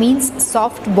 which means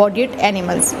soft-bodied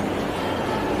animals.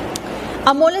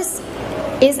 A mollusk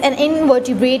is an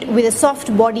invertebrate with a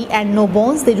soft body and no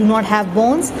bones. They do not have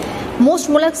bones. Most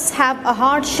mollusks have a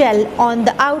hard shell on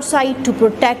the outside to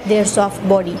protect their soft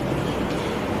body.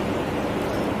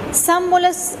 Some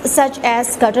mollusks such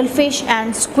as cuttlefish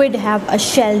and squid have a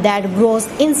shell that grows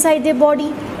inside their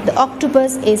body. The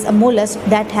octopus is a mollusk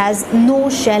that has no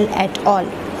shell at all.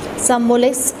 Some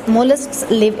mollusks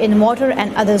live in water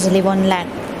and others live on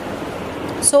land.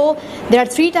 So there are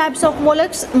three types of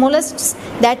mollusks,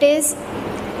 that is,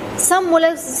 some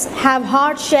mollusks have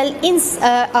hard shell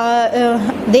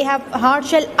they have hard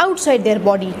shell outside their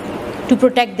body to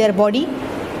protect their body,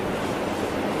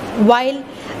 while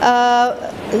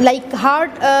like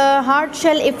hard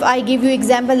shell, if I give you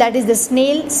example, that is the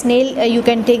snail, you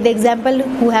can take the example,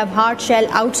 who have hard shell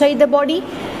outside the body.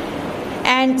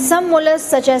 And some mollusks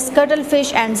such as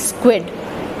cuttlefish and squid,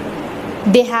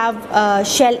 they have a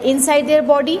shell inside their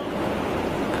body.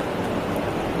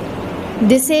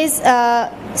 This is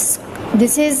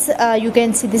you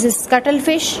can see this is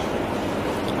cuttlefish,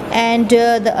 and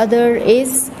the other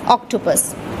is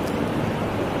octopus.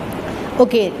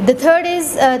 Okay, the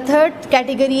third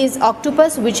category is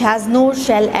octopus, which has no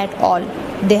shell at all.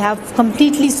 They have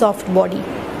completely soft body.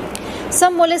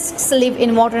 Some mollusks live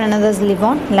in water and others live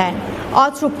on land.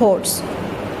 Arthropods.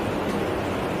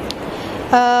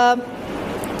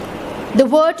 The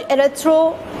word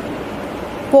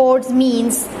erythropods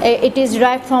means, it is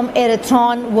derived from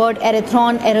erythron, word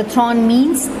erythron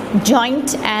means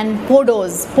joint, and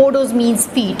podos means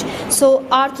feet. So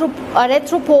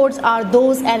arthropods are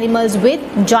those animals with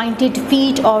jointed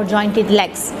feet or jointed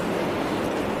legs.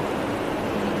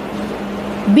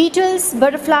 Beetles,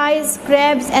 butterflies,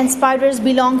 crabs and spiders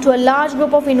belong to a large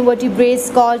group of invertebrates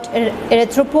called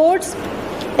erythropods.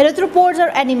 Erythropods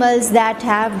are animals that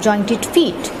have jointed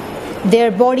feet.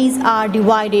 Their bodies are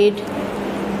divided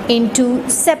into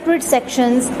separate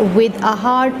sections with a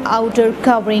hard outer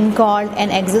covering called an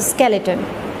exoskeleton.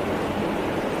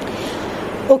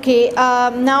 Okay,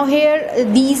 now here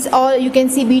these all you can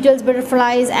see, beetles,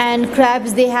 butterflies and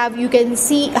crabs, they have, you can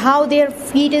see how their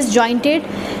feet is jointed,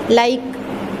 like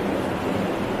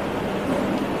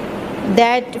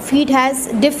that feet has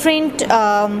different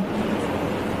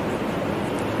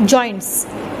joints.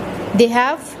 They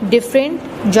have different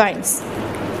joints.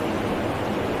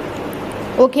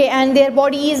 Okay, and their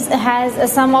bodies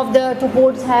has some of the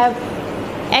arthropods have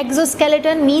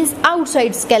exoskeleton, means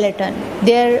outside skeleton.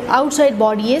 Their outside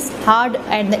body is hard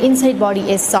and the inside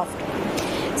body is soft.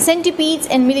 Centipedes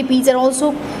and millipedes are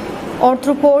also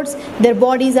arthropods. Their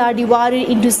bodies are divided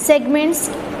into segments.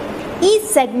 Each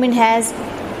segment has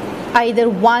either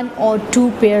one or two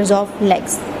pairs of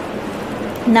legs.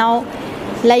 Now,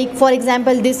 like for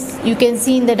example, this you can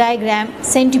see in the diagram,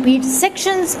 centipede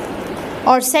sections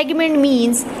or segment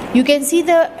means you can see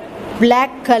the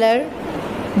black color,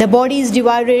 the body is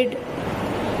divided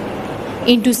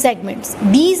into segments.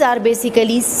 These are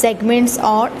basically segments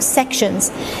or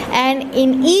sections, and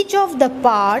in each of the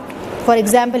part, for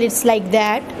example, it's like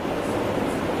that.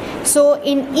 So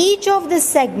in each of the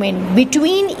segment,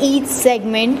 between each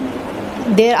segment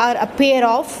there are a pair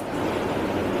of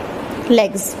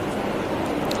legs.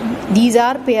 These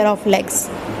are pair of legs,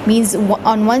 means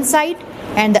on one side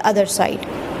and the other side,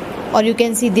 or you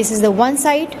can see this is the one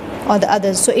side or the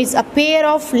other. So it's a pair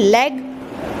of leg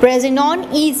present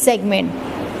on each segment.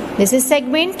 This is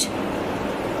segment,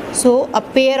 so a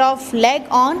pair of leg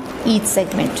on each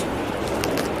segment.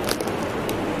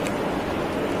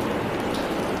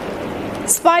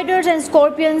 Spiders and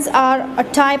scorpions are a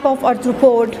type of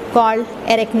arthropod called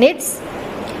arachnids.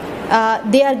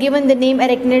 They are given the name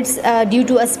arachnids due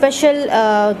to a special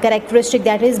characteristic,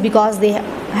 that is because they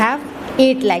have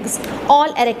 8 legs. All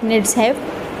arachnids have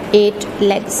 8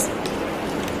 legs.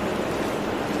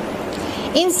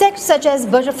 Insects such as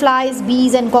butterflies,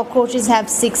 bees and cockroaches have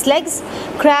 6 legs.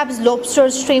 Crabs,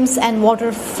 lobsters, shrimps and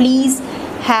water fleas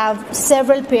have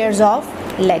several pairs of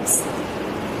legs.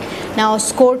 Now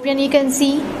scorpion you can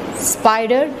see,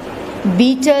 spider,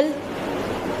 beetle,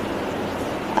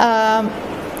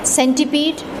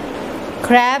 centipede,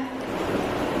 crab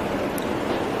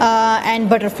and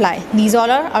butterfly. These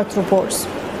all are arthropods.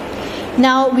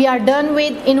 Now we are done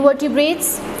with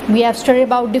invertebrates. We have studied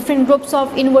about different groups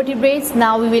of invertebrates.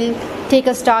 Now we will take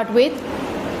a start with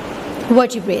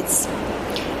vertebrates.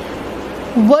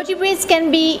 Vertebrates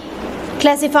can be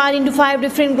classified into 5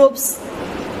 different groups,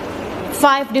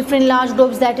 5 different large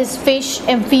groups, that is fish,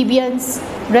 amphibians,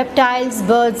 reptiles,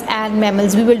 birds and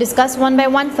mammals. We will discuss one by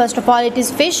one. First of all, it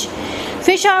is fish.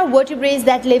 Fish are vertebrates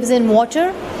that lives in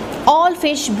water. All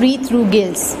fish breathe through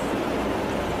gills.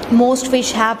 Most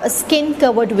fish have a skin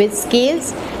covered with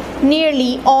scales.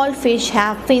 Nearly all fish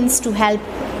have fins to help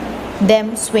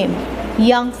them swim.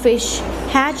 Young fish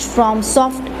hatch from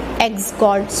soft eggs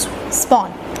called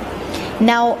spawn.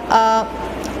 Now,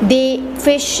 they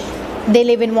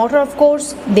live in water, of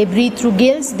course. They breathe through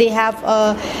gills. They have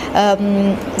a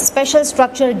special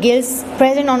structure, gills,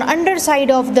 present on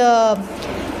underside of the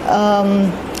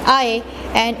eye,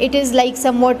 and it is like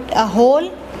somewhat a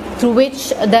hole through which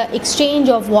the exchange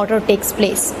of water takes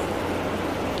place.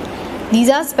 These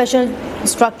are special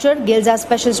structure. Gills are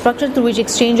special structure through which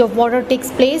exchange of water takes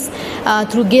place.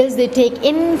 Through gills, they take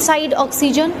inside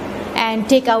oxygen and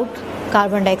take out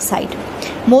carbon dioxide.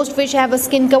 Most fish have a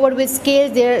skin covered with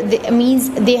scales. Means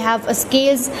they have a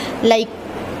scales like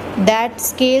that.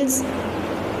 Scales.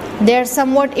 They are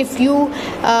somewhat, if you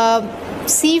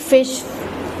see fish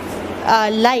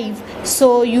live,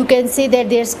 so you can say that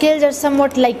their scales are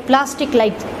somewhat like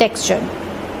plastic-like texture.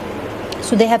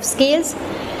 So they have scales.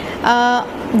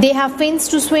 They have fins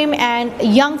to swim, and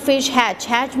young fish hatch.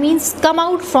 Hatch means come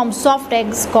out from soft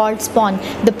eggs called spawn.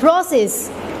 The process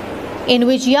in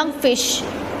which young fish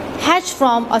hatch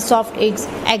from a soft eggs,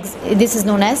 this is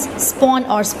known as spawn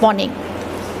or spawning.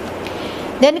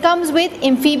 Then comes with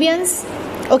amphibians.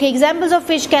 Okay, examples of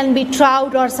fish can be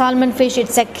trout or salmon fish,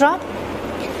 etc.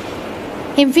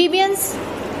 Amphibians.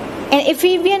 An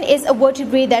amphibian is a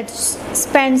vertebrate that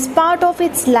spends part of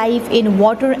its life in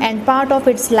water and part of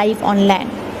its life on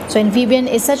land. So amphibian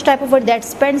is such type of bird that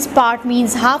spends part,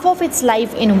 means half of its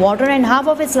life in water and half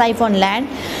of its life on land.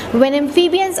 When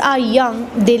amphibians are young,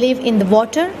 they live in the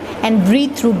water and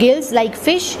breathe through gills like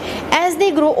fish. As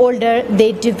they grow older,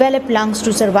 they develop lungs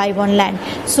to survive on land.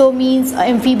 So means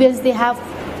amphibians, they have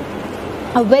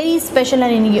a very special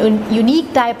and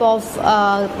unique type of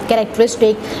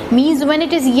characteristic. Means when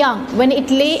it is young, when it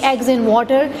lay eggs in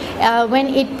water, when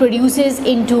it produces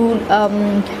into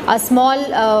a small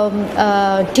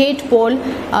tadpole,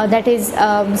 that is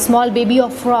small baby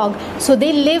of frog, so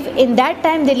they live in that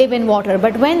time, they live in water.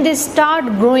 But when they start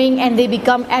growing and they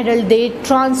become adult, they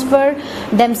transfer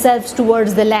themselves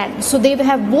towards the land. So they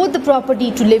have both the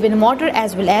property to live in water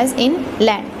as well as in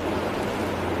land.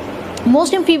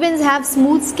 Most amphibians have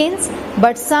smooth skins,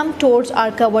 but some toads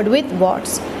are covered with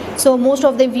warts. So most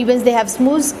of the amphibians, they have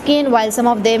smooth skin, while some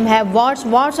of them have warts.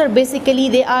 Warts are basically,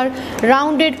 they are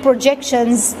rounded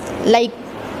projections, like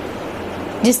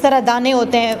जिस तरह दाने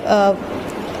होते हैं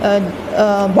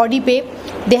body पे,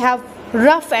 they have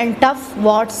rough and tough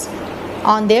warts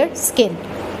on their skin.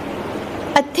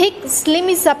 A thick,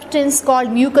 slimy substance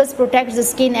called mucus protects the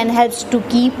skin and helps to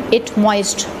keep it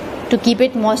moist, to keep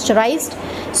it moisturized.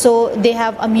 So they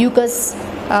have a mucus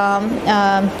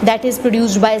that is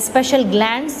produced by special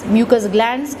glands, mucus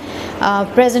glands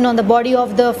present on the body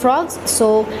of the frogs.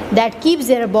 So that keeps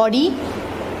their body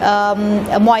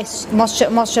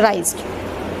moisturized.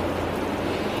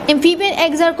 Amphibian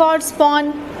eggs are called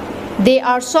spawn. They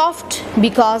are soft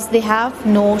because they have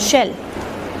no shell.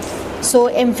 So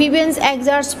amphibians' eggs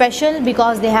are special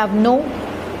because they have no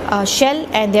shell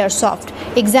and they are soft.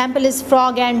 Example is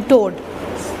frog and toad.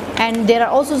 And there are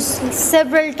also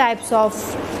several types of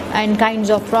and kinds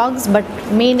of frogs, but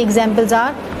main examples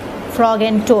are frog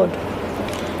and toad.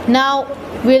 Now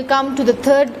we'll come to the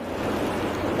third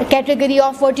category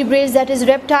of vertebrates, that is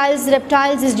reptiles.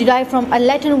 Reptiles is derived from a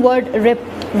Latin word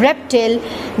reptile,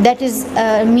 that is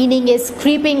meaning is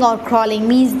creeping or crawling.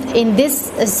 Means in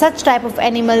this such type of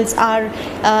animals are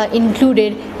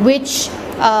included which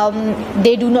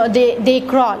they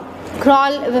crawl.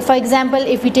 For example,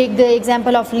 if we take the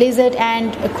example of lizard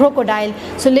and crocodile,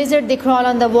 so lizard, they crawl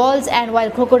on the walls, and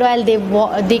while crocodile,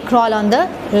 they crawl on the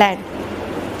land.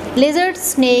 Lizards,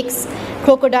 snakes,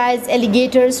 crocodiles,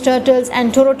 alligators, turtles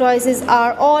and tortoises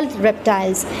are all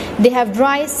reptiles. They have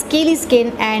dry, scaly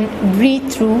skin and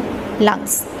breathe through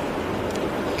lungs.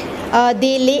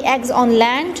 They lay eggs on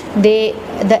land. The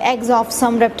eggs of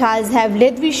some reptiles have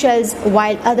leathery shells,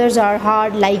 while others are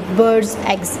hard like birds'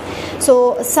 eggs.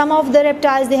 So some of the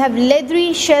reptiles, they have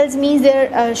leathery shells, means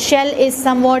their shell is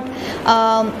somewhat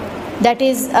that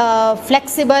is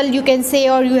flexible, you can say,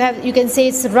 or you can say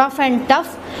it's rough and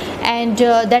tough, and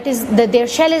that is their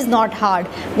shell is not hard.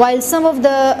 While some of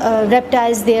the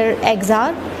reptiles, their eggs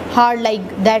are hard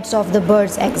like that of the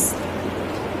birds' eggs.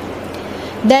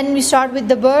 Then we start with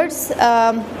the birds.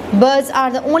 Birds are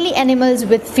the only animals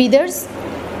with feathers.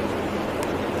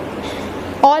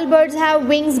 All birds have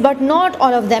wings, but not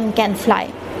all of them can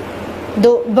fly.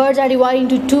 Though birds are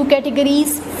divided into two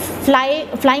categories: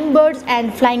 flying birds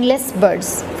and flyingless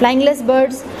birds. Flyingless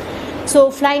birds.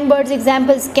 So flying birds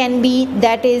examples can be,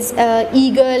 that is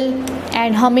eagle,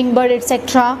 and hummingbird,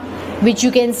 etc., which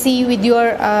you can see with your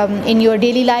in your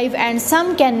daily life, and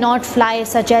some cannot fly,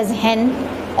 such as hen,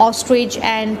 ostrich,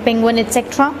 and penguin,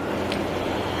 etc.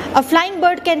 A flying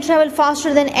bird can travel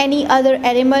faster than any other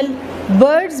animal.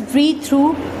 Birds breathe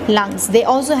through lungs. They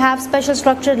also have special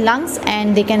structured lungs,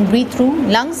 and they can breathe through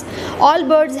lungs. All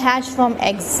birds hatch from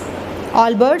eggs.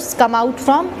 All birds come out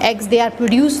from eggs. They are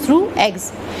produced through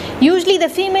eggs. Usually the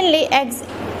female lay eggs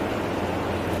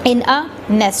in a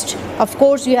nest. Of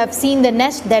course, you have seen the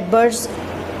nest that birds,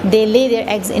 they lay their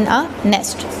eggs in a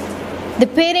nest. The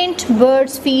parent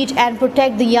birds feed and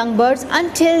protect the young birds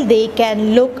until they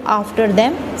can look after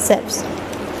themselves.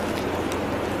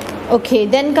 Okay,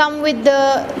 then come with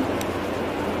the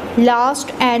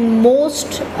last and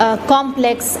most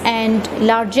complex and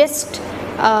largest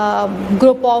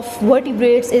group of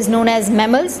vertebrates is known as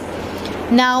mammals.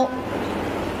 Now,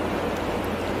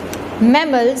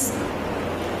 mammals,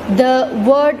 the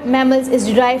word mammals is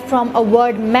derived from a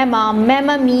word mamma.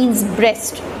 Mamma means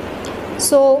breast.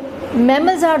 So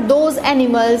mammals are those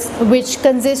animals which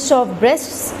consist of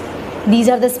breasts. These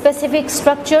are the specific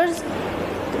structures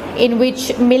in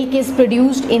which milk is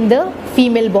produced in the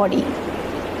female body,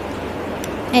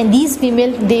 and these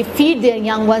female, they feed their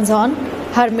young ones on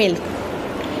her milk.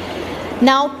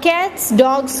 Now cats,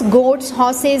 dogs, goats,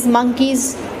 horses,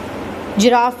 monkeys,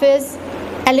 giraffes,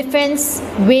 elephants,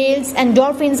 whales, and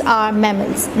dolphins are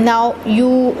mammals. Now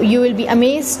you will be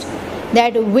amazed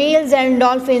that whales and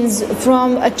dolphins,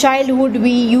 from a childhood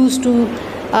we used to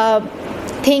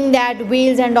think that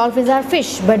whales and dolphins are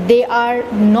fish, but they are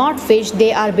not fish.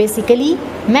 They are basically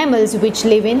mammals which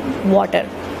live in water.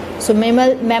 So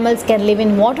mammals can live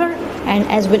in water and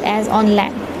as well as on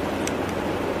land.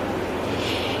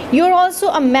 You're also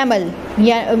a mammal.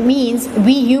 Yeah, means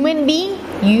we human being,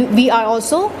 we are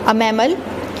also a mammal.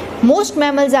 Most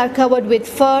mammals are covered with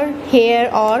fur,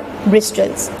 hair, or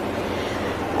bristles.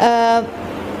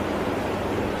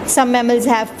 Some mammals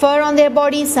have fur on their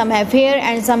body, some have hair,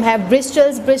 and some have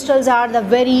bristles. Bristles are the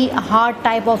very hard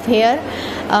type of hair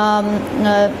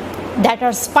that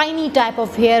are spiny type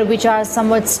of hair which are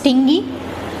somewhat stingy.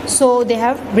 So they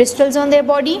have bristles on their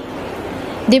body.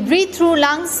 They breathe through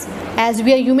lungs. As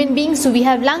we are human beings, so we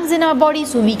have lungs in our body,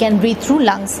 so we can breathe through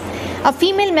lungs. A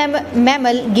female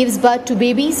mammal gives birth to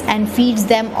babies and feeds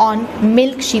them on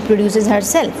milk she produces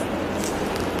herself.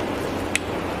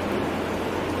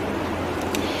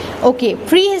 Okay,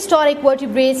 prehistoric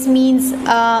vertebrates means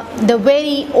the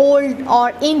very old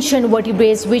or ancient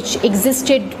vertebrates which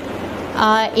existed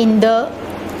in the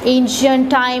ancient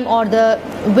time or the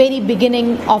very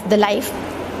beginning of the life.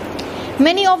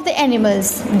 Many of the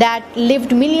animals that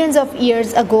lived millions of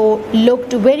years ago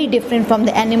looked very different from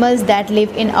the animals that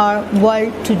live in our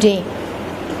world today.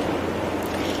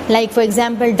 Like for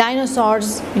example,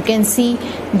 dinosaurs, you can see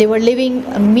they were living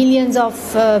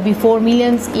before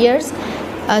millions years.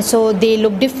 So they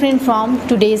look different from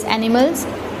today's animals.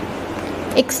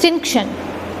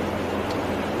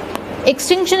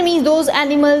 Extinction means those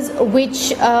animals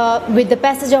which with the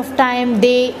passage of time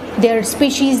their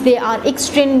species, they are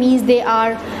extinct, means they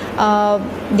are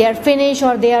finished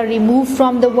or they are removed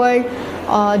from the world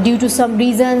due to some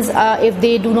reasons, if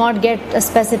they do not get a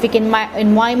specific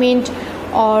environment,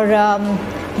 or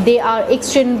they are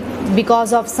extinct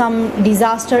because of some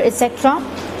disaster, etc.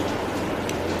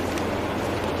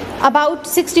 About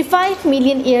 65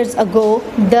 million years ago,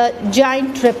 the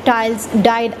giant reptiles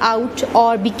died out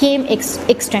or became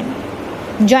extinct.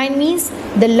 Giant means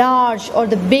the large or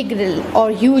the big or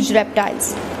huge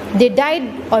reptiles. They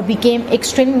died or became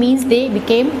extinct means they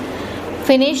became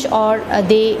finished or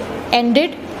they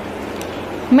ended.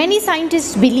 Many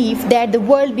scientists believe that the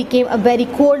world became a very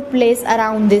cold place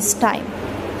around this time.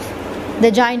 The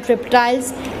giant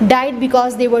reptiles died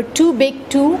because they were too big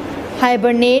to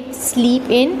hibernate, sleep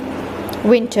in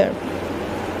winter,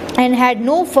 and had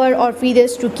no fur or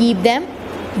feathers to keep them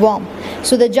warm.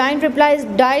 So the giant reptiles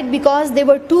died because they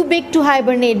were too big to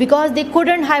hibernate. Because they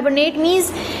couldn't hibernate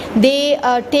means they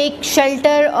take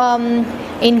shelter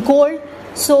in cold.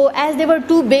 So as they were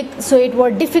too big, so it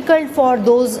was difficult for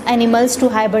those animals to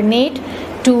hibernate,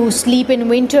 to sleep in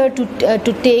winter,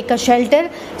 to take a shelter.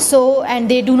 So, and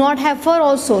they do not have fur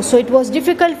also, so it was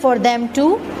difficult for them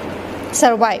to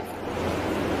survive.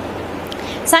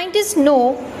 Scientists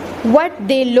know what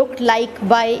they looked like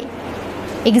by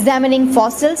examining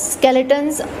fossils,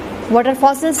 skeletons. What are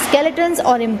fossils? Skeletons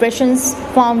or impressions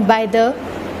formed by the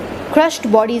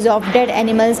crushed bodies of dead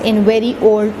animals in very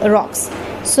old rocks.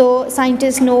 So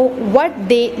scientists know what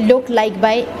they look like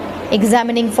by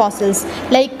examining fossils.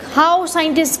 Like how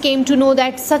scientists came to know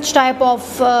that such type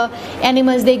of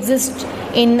animals they exist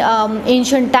in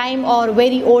ancient time or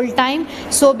very old time.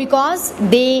 So because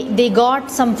they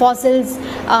got some fossils,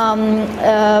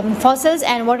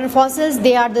 and what are fossils?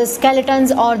 They are the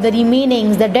skeletons or the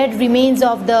remainings, the dead remains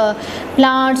of the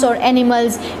plants or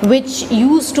animals which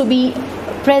used to be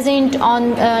present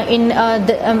on in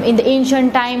the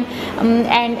ancient time,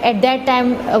 and at that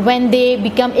time when they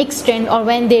become extinct or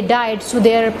when they died, so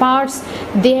their parts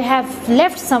they have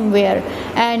left somewhere,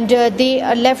 and they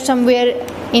are left somewhere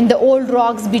in the old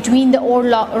rocks, between the old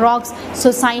rocks.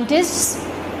 So scientists,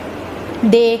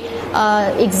 they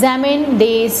examine,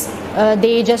 they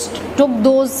just took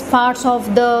those parts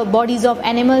of the bodies of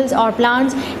animals or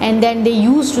plants, and then they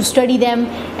used to study them,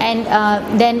 and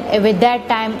then with that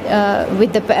time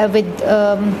with the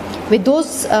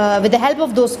help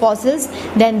of those fossils,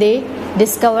 then they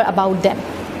discover about them.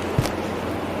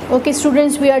 Okay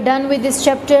students, we are done with this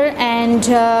chapter, and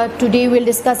today we'll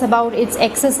discuss about its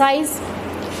exercise.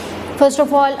 First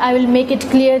of all, I will make it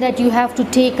clear that you have to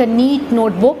take a neat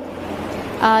notebook.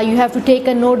 You have to take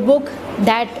a notebook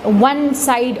that one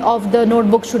side of the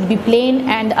notebook should be plain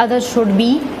and the other should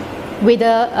be with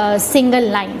a single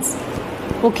lines.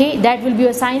 Okay, that will be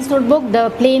a science notebook. The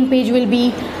plain page will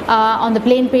be on the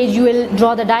plain page you will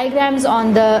draw the diagrams.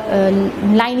 On the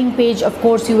lining page, of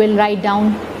course, you will write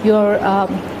down your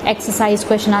exercise,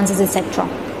 question answers, etc.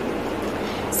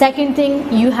 Second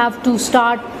thing, you have to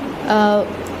start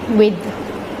with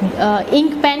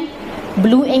ink pen,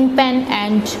 blue ink pen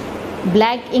and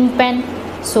black ink pen.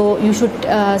 So you should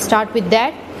start with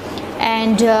that,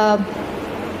 and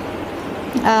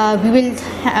we will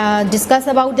discuss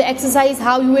about the exercise,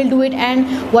 how you will do it, and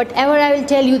whatever I will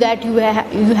tell you that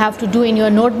you have to do in your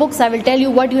notebooks, I will tell you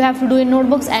what you have to do in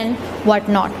notebooks and what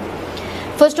not.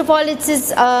 First of all, it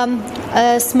is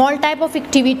a small type of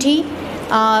activity.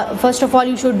 First of all,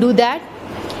 you should do that,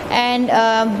 and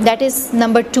that is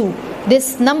number 2.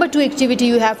 This number 2 activity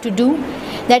you have to do,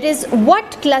 that is,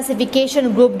 what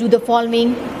classification group do the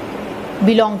following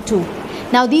belong to?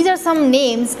 Now these are some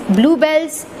names: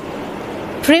 bluebells,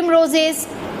 primroses,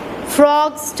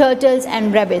 frogs, turtles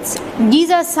and rabbits.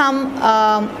 These are some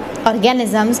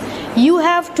organisms. You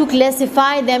have to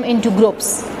classify them into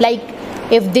groups. Like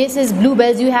if this is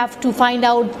bluebells, you have to find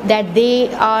out that they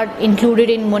are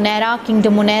included in Monera,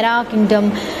 kingdom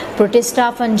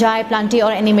Protista, fungi, Plantae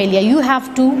or Animalia. You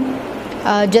have to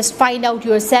just find out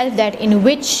yourself that in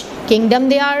which kingdom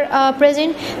they are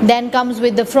present. Then comes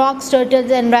with the frogs, turtles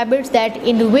and rabbits, that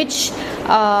in which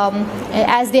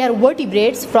as they are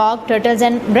vertebrates, frog, turtles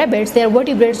and rabbits, they are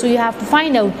vertebrates, so you have to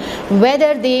find out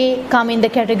whether they come in the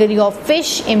category of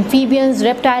fish, amphibians,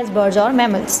 reptiles, birds or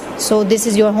mammals. So this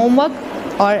is your homework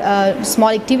or small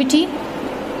activity.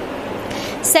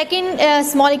 Second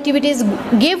small activity is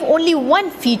give only one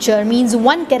feature, means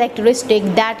one characteristic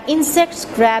that insects,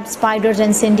 crabs, spiders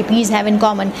and centipedes have in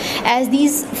common, as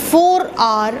these 4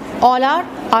 are all are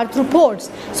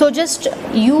arthropods. So just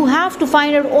you have to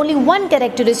find out only one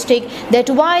characteristic, that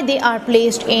why they are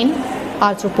placed in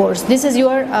arthropods. This is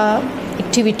your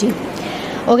activity.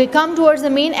 Okay, come towards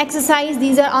the main exercise.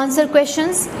 These are answer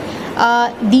questions.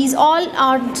 These all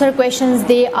answer questions,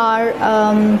 they are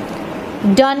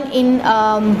done in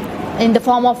the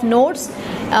form of notes.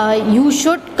 You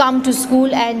should come to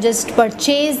school and just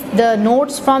purchase the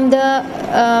notes from the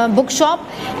bookshop,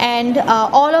 and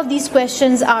all of these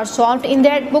questions are solved in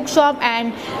that bookshop,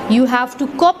 and you have to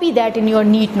copy that in your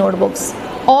neat notebooks.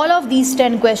 All of these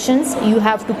 10 questions you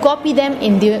have to copy them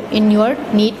in your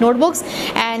neat notebooks,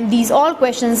 and these all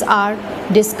questions are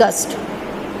discussed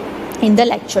in the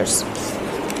lectures.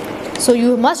 So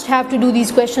you must have to do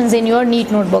these questions in your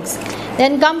neat notebooks.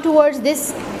 Then come towards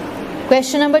this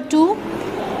question number 2.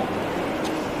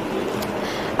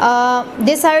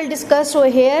 This I will discuss over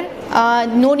here.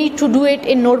 No need to do it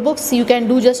in notebooks, you can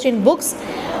do just in books.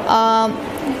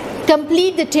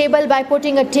 Complete the table by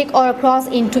putting a tick or a cross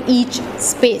into each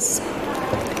space.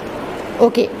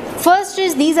 Okay, first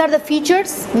is these are the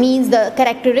features, means the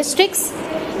characteristics.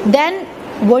 Then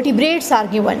vertebrates are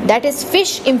given, that is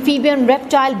fish, amphibian,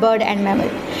 reptile, bird and mammal.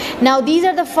 Now these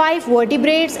are the 5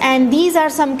 vertebrates and these are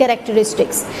some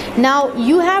characteristics. Now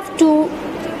you have to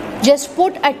just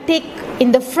put a tick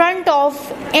in the front of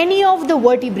any of the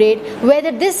vertebrate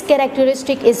whether this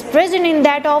characteristic is present in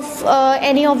that of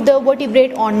any of the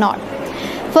vertebrate or not.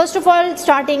 First of all,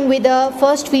 starting with the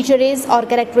first feature is or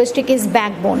characteristic is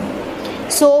backbone.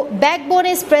 So backbone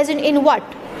is present in what?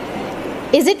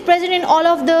 Is it present in all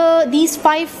of these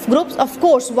 5 groups? Of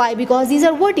course. Why? Because these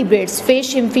are vertebrates.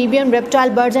 Fish, amphibian, reptile,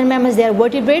 birds and mammals, they are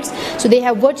vertebrates. So they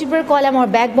have vertebral column or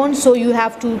backbone. So you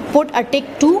have to put a tick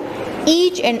to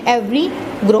each and every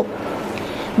group.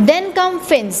 Then come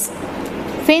fins.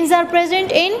 Fins are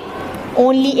present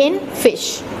only in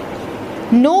fish.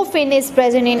 No fin is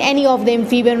present in any of the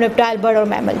amphibian, reptile, bird or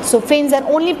mammal. So fins are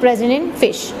only present in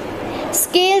fish.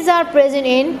 Scales are present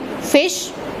in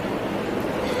fish.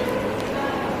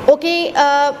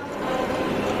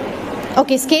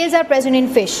 Okay, scales are present in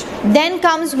fish. Then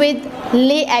comes with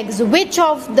lay eggs. Which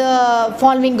of the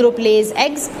following group lays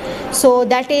eggs? So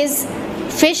that is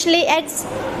fish lay eggs,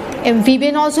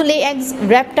 amphibian also lay eggs,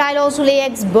 reptile also lay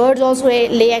eggs, birds also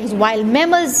lay eggs, while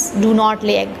mammals do not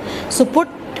lay eggs. So put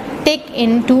tick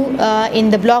into in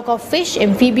the block of fish,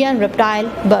 amphibian, reptile,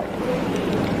 bird.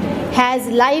 Has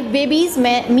live babies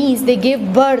means they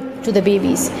give birth to the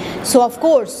babies. So of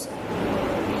course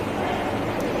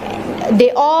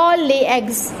they all lay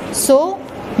eggs. So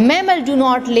mammal do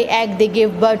not lay egg, they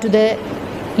give birth to the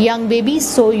young babies.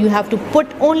 So you have to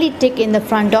put only tick in the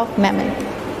front of mammal.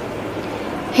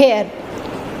 Hair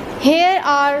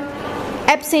are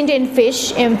absent in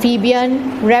fish,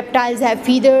 amphibian, reptiles have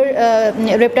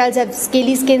reptiles have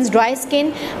scaly skins, dry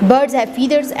skin, birds have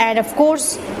feathers, and of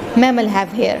course mammal have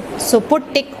hair. So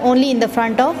put tick only in the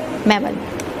front of mammal.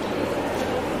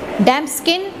 Damp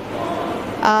skin,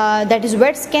 that is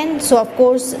wet skin. So of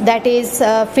course that is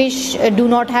fish do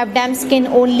not have damp skin.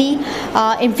 Only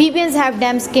amphibians have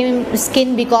damp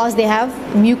skin because they have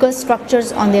mucus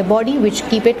structures on their body which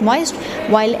keep it moist,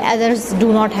 while others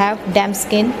do not have damp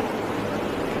skin.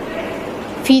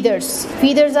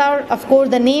 Feathers are, of course,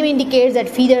 the name indicates that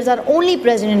feathers are only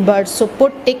present in birds. So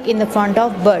put tick in the front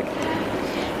of bird.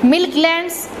 Milk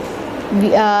glands,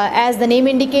 as the name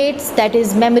indicates, that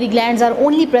is mammary glands are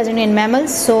only present in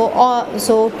mammals.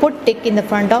 So put tick in the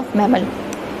front of mammal.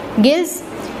 Gills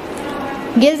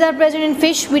are present in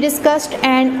fish, we discussed,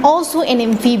 and also in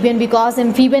amphibian, because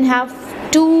amphibian have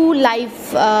two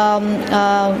lives,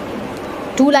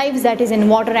 that is in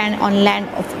water and on land,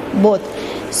 of both.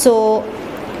 So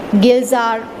gills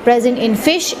are present in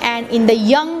fish and in the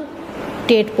young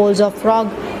tadpoles of frog,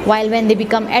 while when they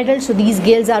become adults, so these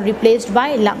gills are replaced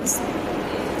by lungs.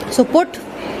 So put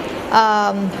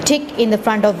tick in the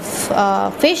front of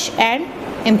fish and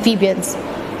amphibians,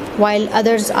 while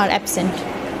others are absent.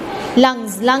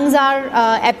 Lungs are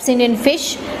absent in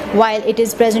fish, while it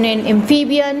is present in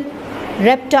amphibian,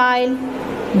 reptile,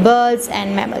 birds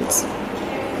and mammals.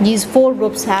 These four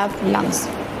groups have lungs.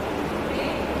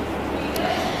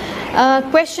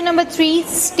 Question number 3,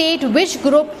 state which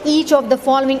group each of the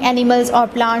following animals or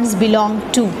plants belong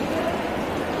to.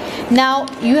 Now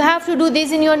you have to do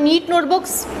this in your NEET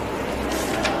notebooks.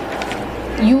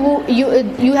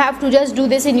 You have to just do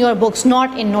this in your books,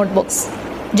 not in notebooks.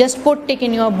 Just put tick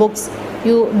in your books.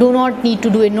 You do not need to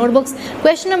do in notebooks.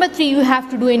 Question number 3 you have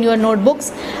to do in your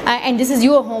notebooks, and this is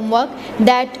your homework,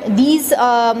 that these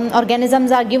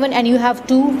organisms are given and you have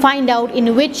to find out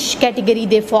in which category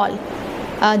they fall.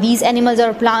 These animals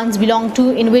or plants belong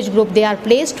to, in which group they are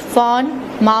placed: fern,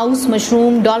 mouse,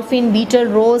 mushroom, dolphin, beetle,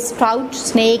 rose, trout,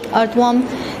 snake, earthworm,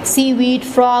 seaweed,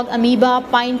 frog, amoeba,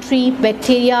 pine tree,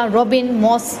 bacteria, robin,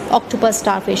 moss, octopus,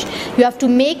 starfish. You have to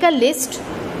make a list,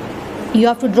 you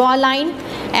have to draw a line,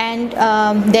 and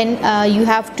then you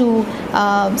have to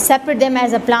separate them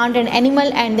as a plant and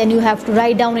animal, and then you have to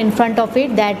write down in front of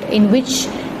it that in which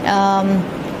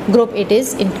group it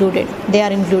is included, they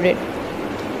are included.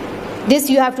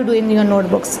 This you have to do in your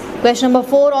notebooks. Question number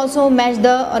 4, also match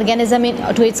the organism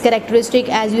to its characteristic.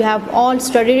 As you have all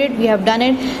studied it, we have done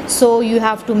it, so you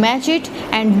have to match it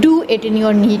and do it in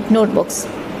your NEET notebooks.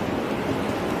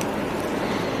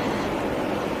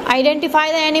 Identify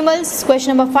the animals.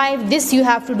 Question number 5, this you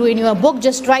have to do in your book.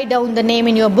 Just write down the name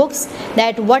in your books,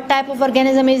 that what type of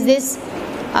organism is this,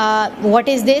 what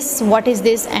is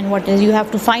this, and what is. You have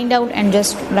to find out and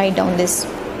just write down this.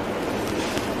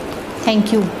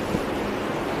 Thank you.